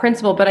that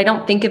principle, but I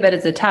don't think of it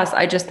as a test.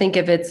 I just think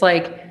of it's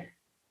like,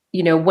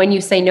 when you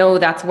say no,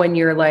 that's when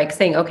you're like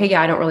saying, okay,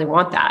 yeah, I don't really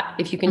want that.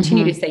 If you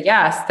continue to say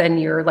yes, then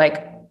you're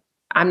like,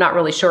 I'm not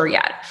really sure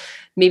yet.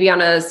 Maybe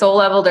on a soul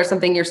level, there's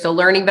something you're still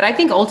learning. But I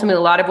think ultimately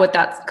a lot of what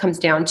that comes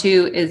down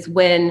to is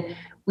when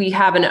we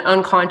have an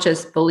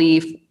unconscious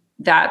belief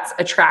that's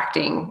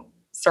attracting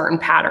certain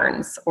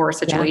patterns or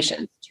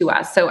situations to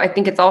us. So I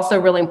think it's also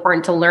really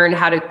important to learn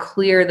how to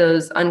clear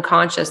those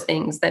unconscious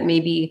things that may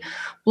be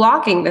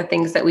blocking the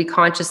things that we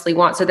consciously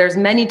want. So there's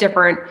many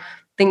different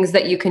things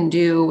that you can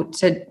do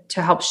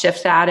to help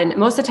shift that. And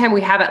most of the time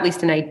we have at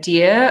least an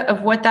idea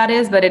of what that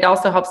is, but it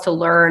also helps to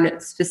learn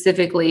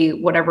specifically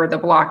whatever the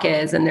block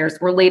is. And there's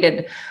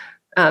related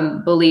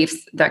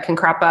beliefs that can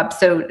crop up.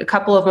 So a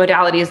couple of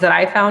modalities that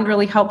I found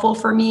really helpful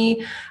for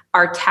me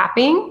are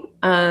tapping,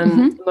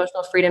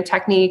 emotional freedom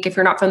technique. If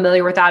you're not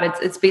familiar with that,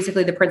 it's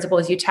basically the principle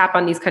is you tap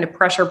on these kind of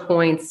pressure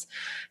points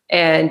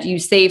and you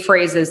say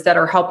phrases that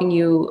are helping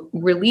you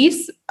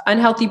release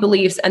unhealthy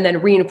beliefs and then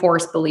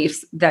reinforce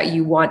beliefs that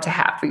you want to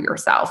have for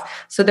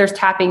yourself. So there's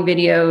tapping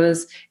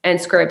videos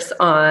and scripts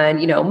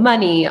on,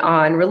 money,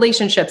 on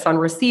relationships, on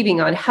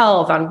receiving, on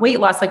health, on weight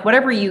loss, like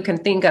whatever you can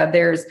think of,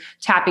 there's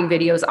tapping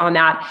videos on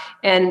that.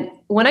 And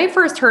when I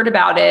first heard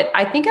about it,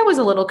 I think I was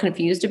a little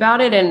confused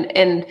about it.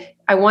 And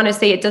I want to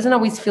say it doesn't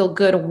always feel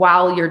good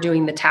while you're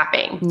doing the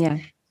tapping. Yeah.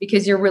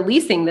 Because you're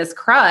releasing this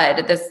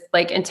crud, this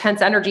like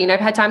intense energy. And I've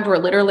had times where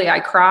literally I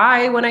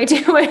cry when I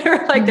do it,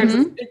 or like there's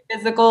this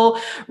physical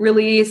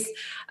release.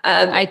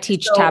 I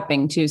teach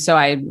tapping too. So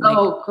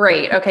oh,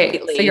 great. Okay.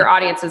 So your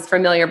audience is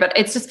familiar, but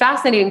it's just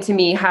fascinating to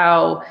me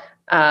how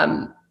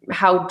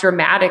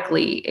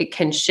dramatically it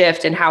can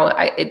shift and how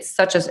it's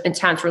such an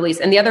intense release.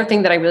 And the other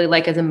thing that I really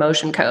like is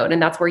emotion code. And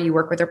that's where you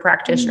work with a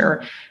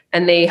practitioner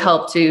and they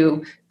help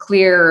to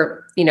clear,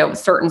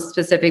 certain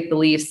specific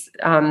beliefs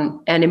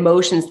and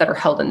emotions that are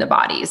held in the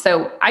body.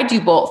 So I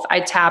do both. I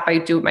tap, I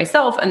do it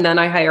myself, and then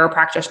I hire a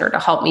practitioner to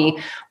help me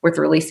with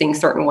releasing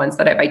certain ones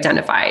that I've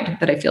identified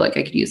that I feel like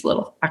I could use a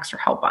little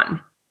extra help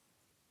on.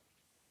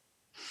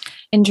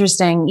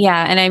 Interesting.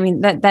 Yeah. And I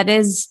mean, that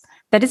is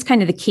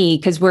kind of the key,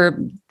 because we're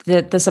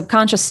the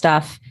subconscious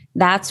stuff.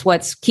 That's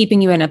what's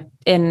keeping you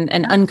in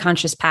an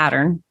unconscious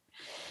pattern.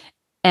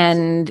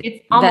 And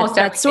it's almost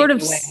that's sort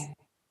of,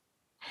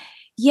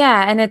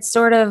 yeah. And it's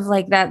sort of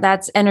like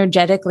that's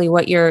energetically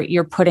what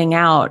you're putting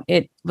out.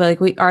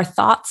 Our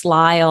thoughts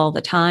lie all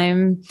the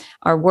time,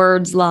 our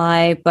words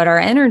lie, but our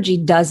energy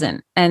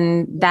doesn't.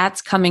 And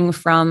that's coming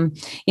from,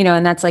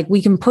 and that's like,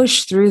 we can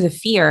push through the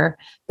fear,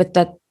 but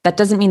that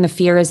doesn't mean the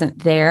fear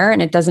isn't there.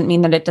 And it doesn't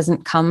mean that it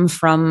doesn't come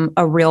from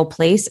a real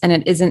place. And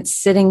it isn't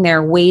sitting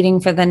there waiting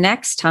for the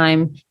next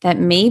time that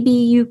maybe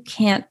you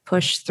can't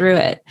push through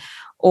it,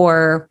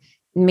 or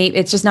maybe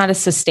it's just not a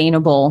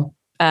sustainable,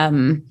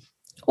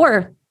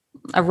 or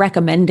a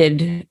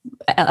recommended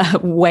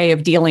way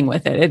of dealing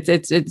with it.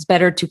 It's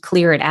better to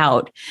clear it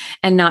out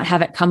and not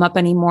have it come up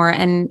anymore,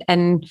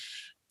 and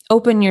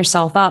open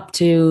yourself up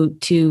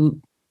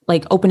to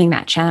like opening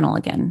that channel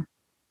again.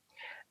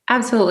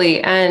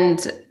 Absolutely.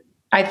 And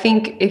I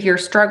think if you're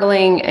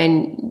struggling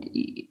and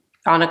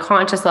on a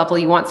conscious level,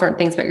 you want certain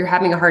things, but you're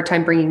having a hard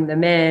time bringing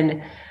them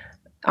in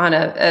on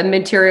a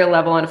material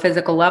level, on a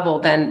physical level,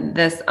 then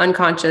this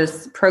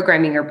unconscious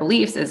programming or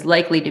beliefs is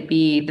likely to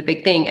be the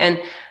big thing.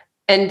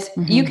 And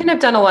you can have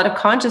done a lot of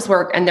conscious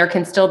work, and there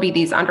can still be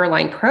these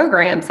underlying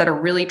programs that are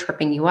really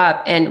tripping you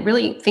up, and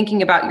really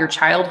thinking about your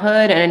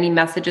childhood and any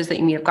messages that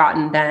you may have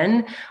gotten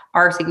then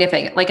are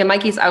significant. Like in my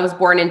case, I was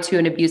born into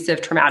an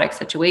abusive, traumatic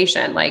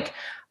situation. Like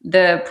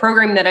the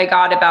program that I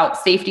got about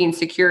safety and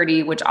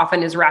security, which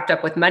often is wrapped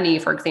up with money,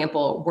 for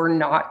example, were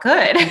not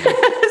good.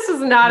 This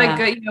is not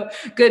a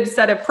good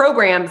set of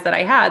programs that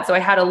I had. So I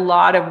had a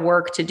lot of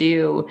work to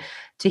do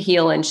to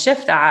heal and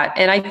shift that.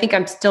 And I think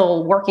I'm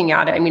still working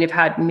at it. I mean, I've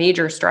had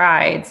major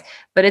strides,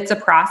 but it's a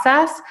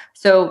process.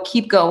 So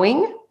keep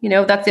going.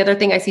 That's the other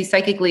thing I see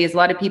psychically is a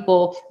lot of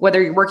people,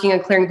 whether you're working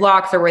on clearing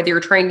blocks or whether you're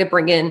trying to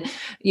bring in,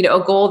 a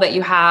goal that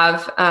you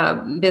have,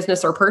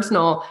 business or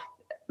personal,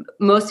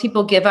 most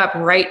people give up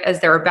right as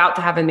they're about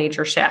to have a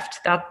major shift.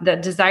 That the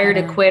desire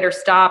to quit or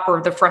stop,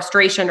 or the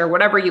frustration or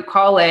whatever you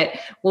call it,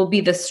 will be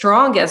the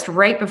strongest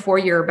right before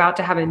you're about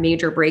to have a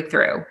major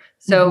breakthrough.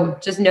 So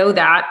just know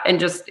that. And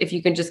just, if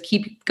you can just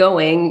keep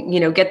going,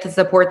 get the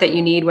support that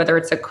you need, whether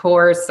it's a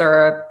course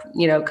or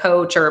a,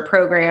 coach or a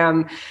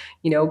program,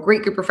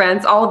 great group of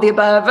friends, all of the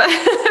above,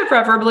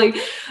 preferably,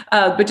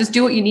 but just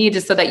do what you need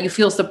just so that you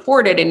feel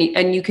supported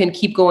and you can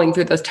keep going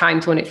through those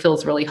times when it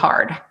feels really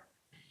hard.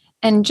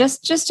 And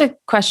just a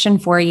question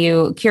for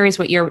you, curious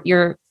what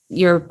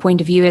your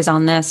point of view is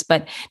on this,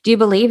 but do you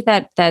believe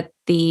that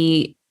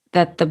the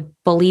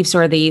beliefs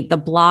or the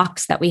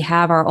blocks that we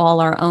have are all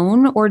our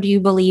own, or do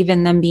you believe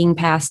in them being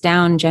passed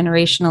down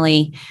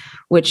generationally,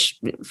 which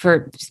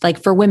for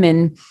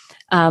women,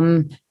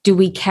 do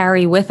we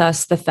carry with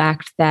us the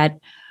fact that,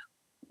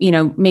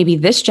 maybe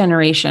this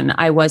generation,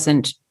 I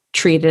wasn't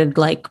treated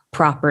like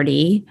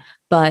property,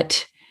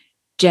 but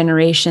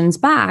generations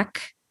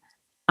back,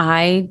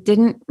 I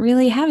didn't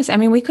really have,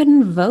 we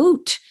couldn't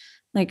vote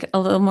like a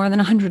little more than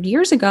 100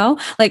 years ago,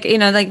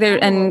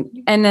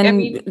 and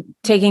then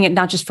taking it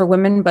not just for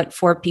women, but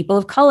for people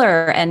of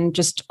color, and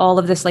just all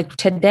of this, like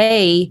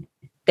today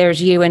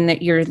there's you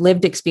and your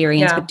lived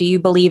experience. But do you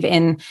believe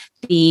in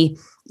the,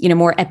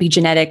 more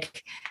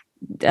epigenetic,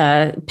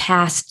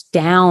 passed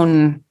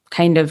down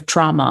kind of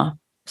trauma,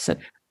 so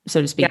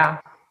to speak? Yeah.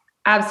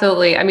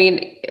 Absolutely. I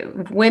mean,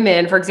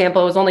 women, for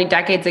example, it was only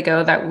decades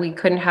ago that we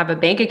couldn't have a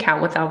bank account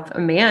without a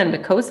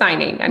man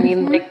co-signing. I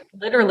mean, like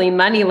literally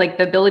money, like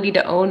the ability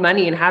to own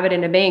money and have it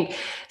in a bank.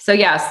 So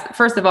yes,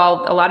 first of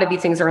all, a lot of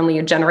these things are only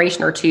a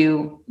generation or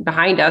two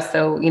behind us.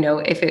 So,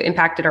 if it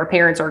impacted our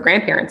parents or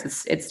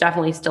grandparents, it's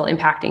definitely still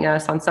impacting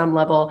us on some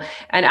level.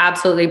 And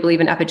absolutely believe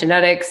in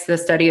epigenetics, the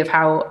study of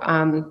how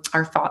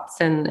our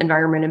thoughts and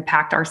environment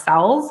impact our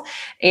cells.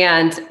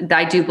 And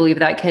I do believe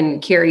that can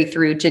carry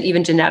through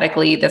even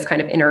genetically, this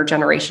kind of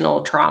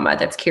intergenerational trauma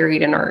that's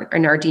carried in our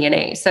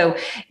DNA. So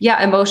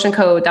yeah, emotion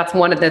code, that's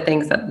one of the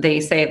things that they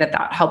say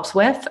that helps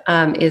with,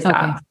 is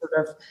that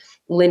sort of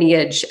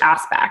lineage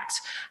aspect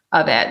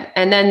of it.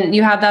 And then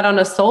you have that on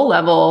a soul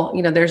level,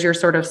 there's your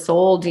sort of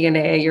soul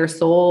DNA, your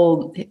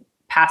soul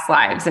past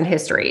lives and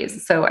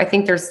histories. So I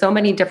think there's so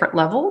many different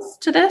levels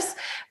to this,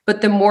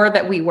 but the more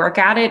that we work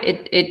at it,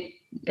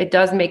 it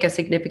does make a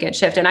significant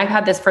shift. And I've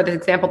had this, for the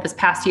example, this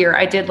past year,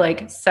 I did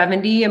like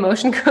 70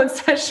 emotion code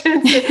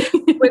sessions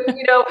with,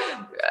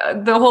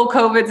 the whole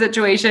COVID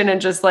situation. And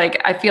just like,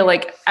 I feel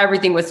like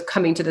everything was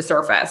coming to the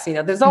surface,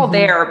 there's all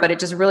there, but it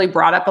just really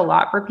brought up a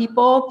lot for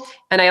people.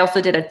 And I also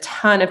did a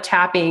ton of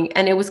tapping,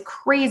 and it was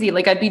crazy.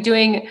 Like I'd be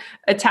doing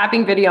a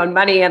tapping video on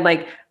money, and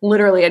like,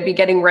 literally I'd be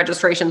getting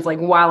registrations like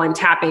while I'm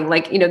tapping,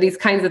 like, these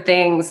kinds of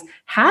things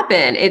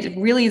happen. It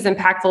really is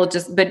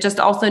impactful, but just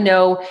also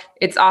know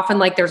it's often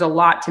like there's a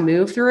lot to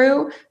move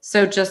through.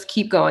 So just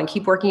keep going,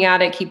 keep working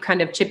at it, keep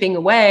kind of chipping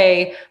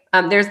away.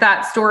 There's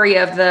that story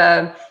of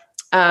the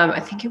I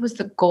think it was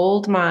the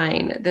gold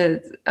mine,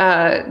 the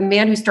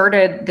man who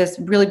started this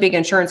really big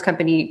insurance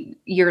company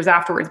years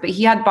afterwards, but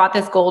he had bought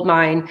this gold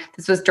mine.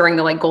 This was during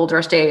the like gold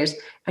rush days,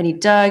 and he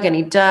dug and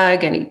he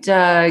dug and he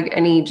dug,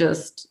 and he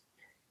just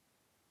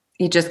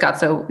got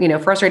so,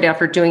 frustrated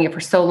after doing it for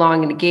so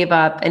long, and he gave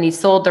up, and he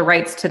sold the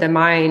rights to the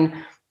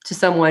mine to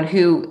someone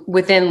who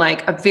within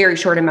like a very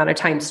short amount of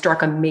time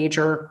struck a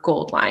major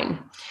gold line.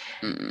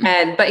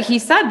 But he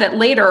said that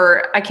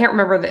later, I can't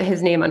remember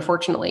his name,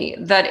 unfortunately,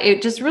 that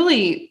it just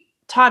really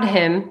taught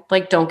him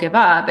like, don't give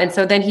up. And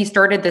so then he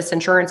started this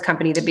insurance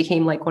company that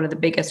became like one of the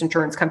biggest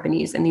insurance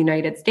companies in the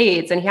United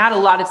States. And he had a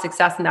lot of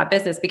success in that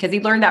business because he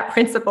learned that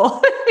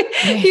principle.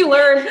 He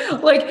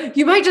learned like,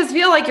 you might just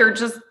feel like you're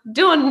just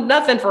doing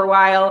nothing for a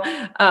while,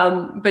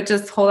 but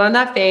just hold on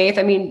that faith.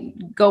 I mean,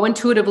 go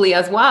intuitively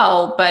as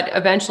well, but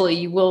eventually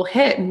you will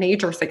hit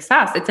major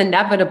success. It's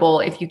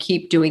inevitable if you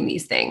keep doing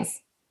these things.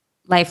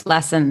 Life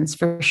lessons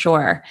for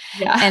sure.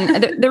 Yeah.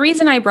 And the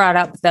reason I brought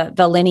up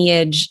the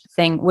lineage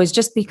thing was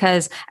just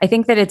because I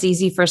think that it's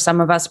easy for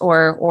some of us,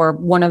 or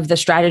one of the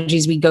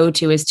strategies we go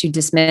to is to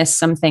dismiss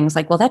some things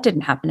like, well, that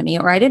didn't happen to me,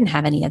 or I didn't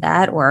have any of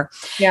that, or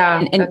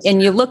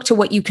and you look to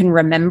what you can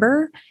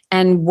remember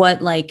and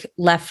what like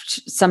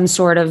left some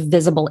sort of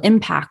visible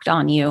impact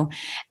on you.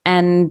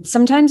 And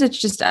sometimes it's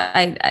just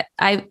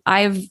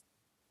I've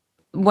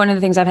one of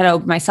the things I've had to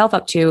open myself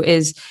up to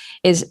is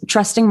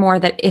trusting more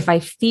that if I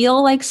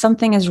feel like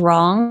something is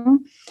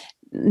wrong,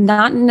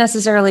 not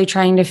necessarily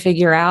trying to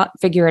figure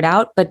it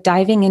out, but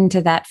diving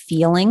into that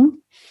feeling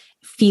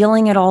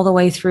it all the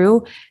way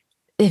through.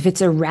 If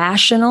it's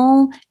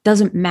irrational,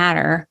 doesn't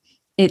matter.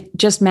 It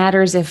just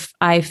matters if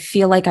I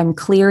feel like I'm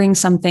clearing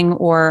something,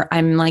 or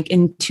I'm like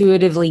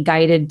intuitively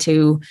guided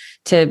to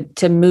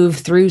move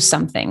through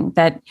something.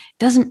 It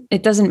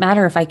doesn't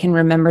matter if I can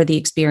remember the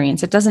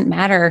experience. It doesn't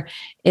matter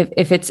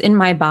if it's in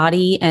my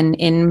body and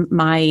in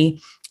my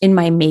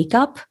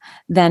makeup,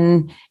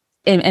 then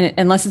and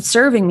unless it's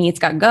serving me, it's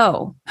got to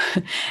go,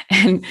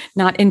 and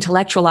not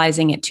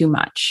intellectualizing it too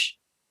much.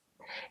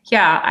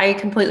 Yeah, I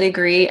completely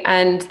agree.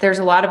 And there's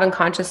a lot of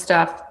unconscious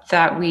stuff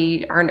that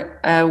we aren't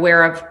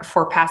aware of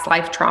for past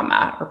life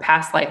trauma or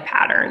past life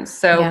patterns.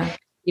 So,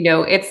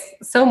 it's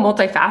so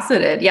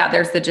multifaceted. Yeah,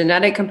 there's the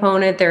genetic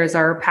component. There's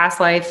our past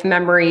life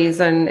memories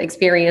and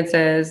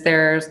experiences.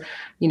 There's,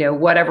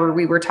 whatever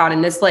we were taught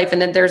in this life. And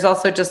then there's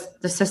also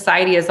just the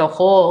society as a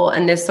whole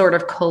and this sort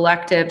of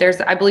collective.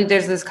 I believe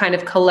there's this kind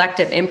of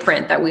collective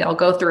imprint that we all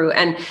go through.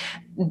 And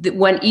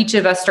when each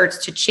of us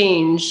starts to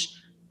change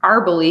our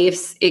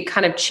beliefs, it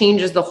kind of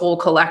changes the whole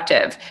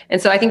collective.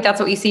 And so I think that's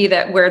what we see,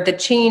 that where the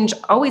change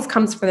always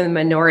comes from the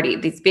minority.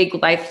 These big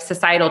life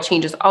societal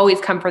changes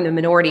always come from the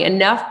minority.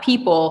 Enough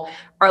people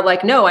are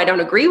like, no, I don't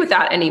agree with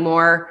that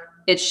anymore.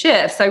 It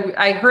shifts.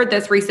 I heard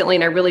this recently,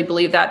 and I really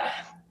believe that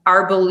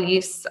our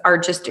beliefs are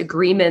just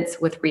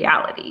agreements with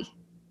reality.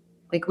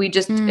 Like we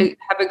just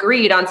have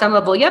agreed on some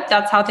level, yep,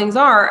 that's how things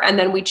are. And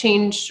then we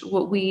change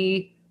what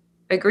we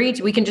agreed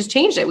to. We can just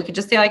change it. We could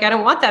just say like, I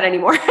don't want that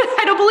anymore.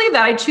 I don't believe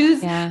that. I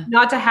choose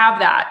not to have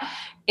that.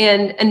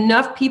 And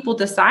enough people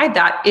decide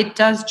that, it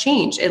does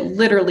change. It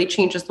literally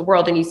changes the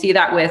world. And you see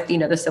that with,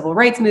 the civil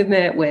rights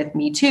movement, with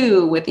Me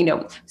Too, with,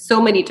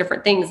 so many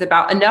different things,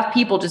 about enough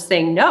people just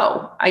saying,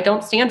 no, I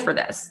don't stand for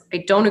this. I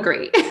don't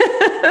agree.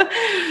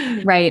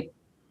 Right.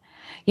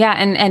 Yeah.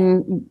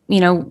 And,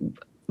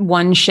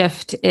 one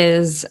shift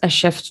is a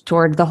shift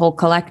toward the whole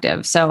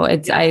collective. So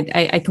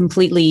I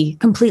completely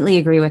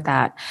agree with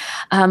that.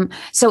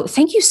 So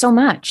thank you so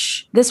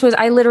much.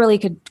 I literally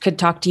could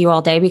talk to you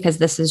all day, because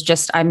this is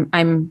just,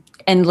 I'm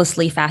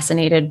endlessly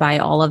fascinated by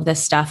all of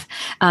this stuff.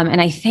 And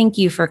I thank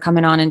you for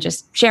coming on and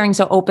just sharing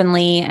so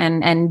openly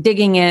and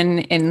digging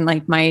in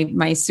like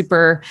my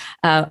super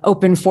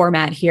open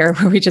format here,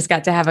 where we just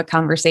got to have a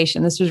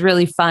conversation. This was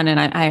really fun. And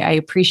I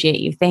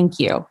appreciate you. Thank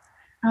you.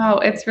 Oh,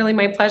 it's really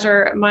my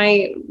pleasure.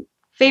 My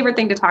favorite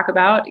thing to talk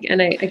about,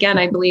 and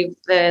I believe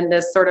in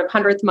this sort of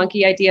 100th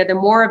monkey idea, the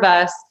more of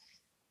us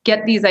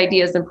get these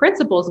ideas and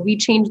principles, we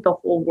change the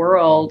whole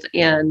world,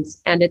 and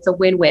it's a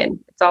win-win.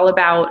 It's all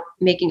about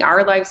making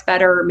our lives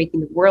better, making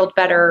the world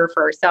better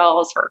for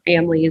ourselves, for our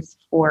families,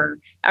 for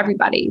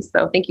everybody.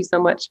 So thank you so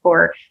much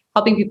for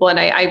helping people. And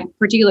I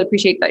particularly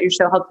appreciate that your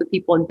show helps the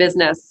people in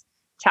business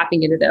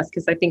tapping into this,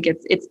 because I think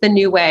it's the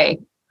new way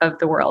of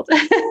the world.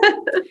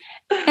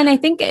 And I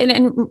think,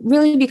 and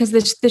really, because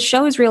the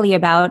show is really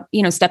about,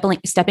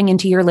 stepping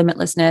into your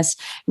limitlessness,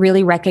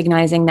 really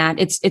recognizing that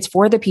it's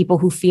for the people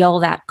who feel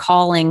that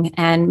calling,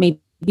 and maybe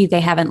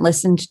they haven't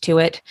listened to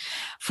it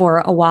for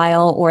a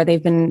while, or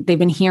they've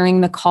been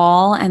hearing the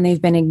call and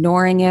they've been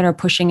ignoring it or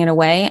pushing it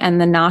away. And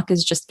the knock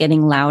is just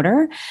getting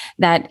louder.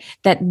 That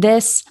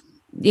this,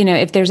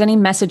 if there's any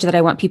message that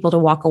I want people to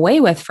walk away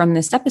with from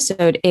this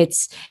episode,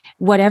 it's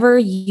whatever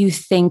you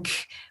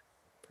think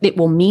it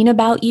will mean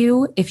about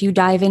you if you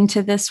dive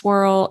into this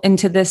world,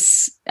 into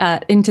this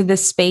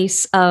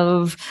space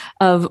of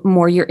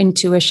more your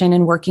intuition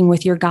and working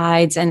with your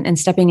guides and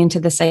stepping into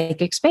the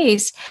psychic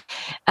space.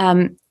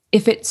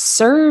 If it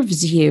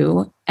serves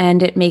you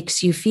and it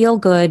makes you feel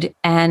good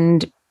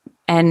and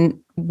and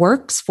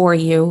works for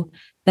you,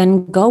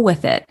 then go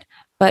with it.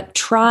 But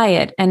try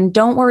it and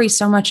don't worry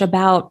so much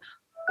about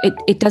it.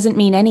 It doesn't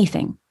mean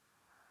anything.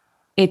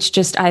 It's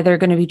just either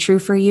going to be true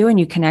for you and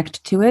you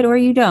connect to it or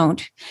you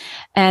don't.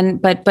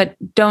 But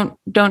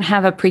don't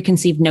have a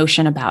preconceived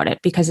notion about it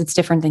because it's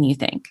different than you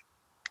think.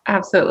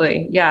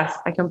 Absolutely. Yes,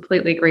 I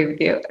completely agree with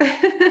you.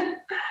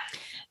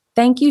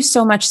 Thank you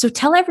so much. So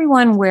tell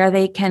everyone where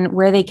they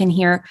can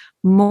hear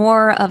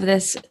more of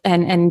this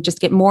and just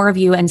get more of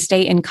you and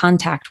stay in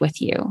contact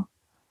with you.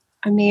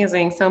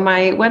 Amazing. So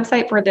my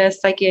website for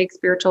this psychic,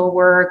 spiritual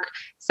work,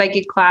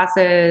 psychic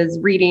classes,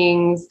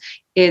 readings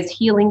is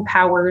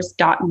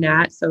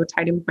healingpowers.net. So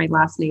tied in with my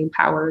last name,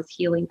 Powers,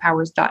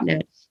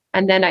 healingpowers.net.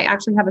 And then I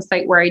actually have a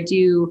site where I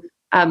do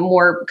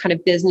more kind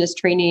of business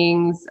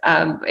trainings.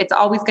 It's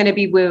always going to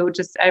be woo.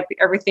 Just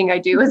everything I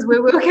do is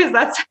woo because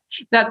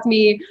that's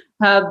me.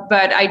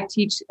 But I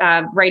teach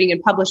writing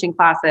and publishing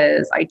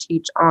classes. I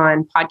teach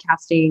on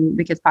podcasting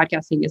because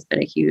podcasting has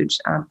been a huge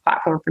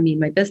platform for me in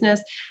my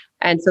business.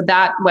 And so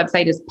that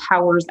website is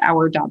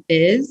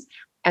powershour.biz.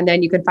 And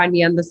then you can find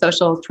me on the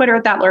socials, Twitter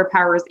at Laura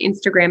Powers,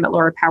 Instagram at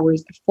Laura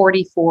Powers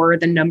 44,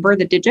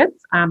 the digits,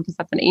 because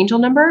that's an angel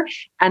number.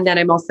 And then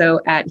I'm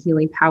also at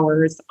Healing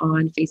Powers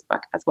on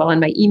Facebook as well.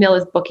 And my email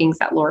is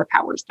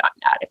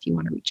bookings@laurapowers.net if you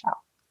want to reach out.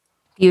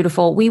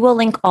 Beautiful. We will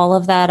link all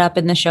of that up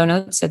in the show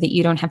notes so that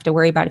you don't have to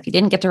worry about if you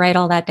didn't get to write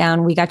all that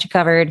down. We got you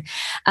covered.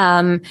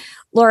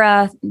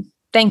 Laura,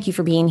 thank you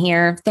for being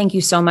here. Thank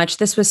you so much.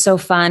 This was so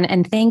fun.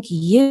 And thank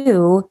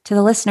you to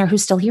the listener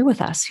who's still here with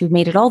us, who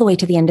made it all the way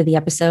to the end of the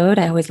episode.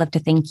 I always love to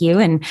thank you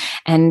and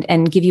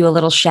give you a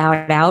little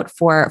shout out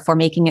for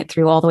making it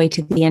through all the way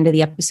to the end of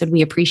the episode.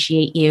 We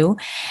appreciate you.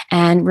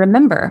 And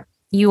remember,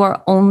 you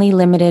are only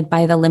limited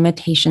by the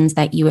limitations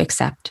that you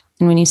accept.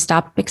 And when you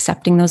stop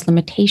accepting those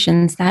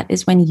limitations, that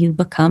is when you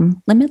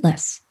become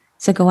limitless.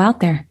 So go out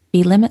there,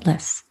 be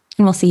limitless.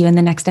 And we'll see you in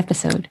the next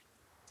episode.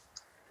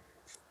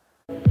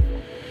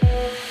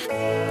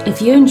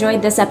 If you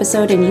enjoyed this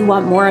episode and you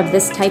want more of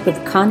this type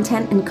of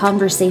content and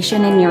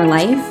conversation in your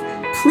life,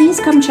 please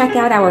come check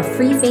out our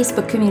free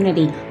Facebook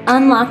community,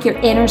 Unlock Your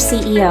Inner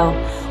CEO,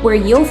 where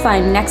you'll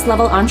find next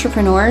level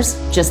entrepreneurs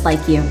just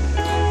like you.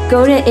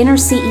 Go to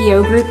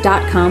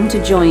innerceogroup.com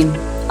to join.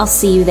 I'll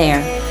see you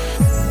there.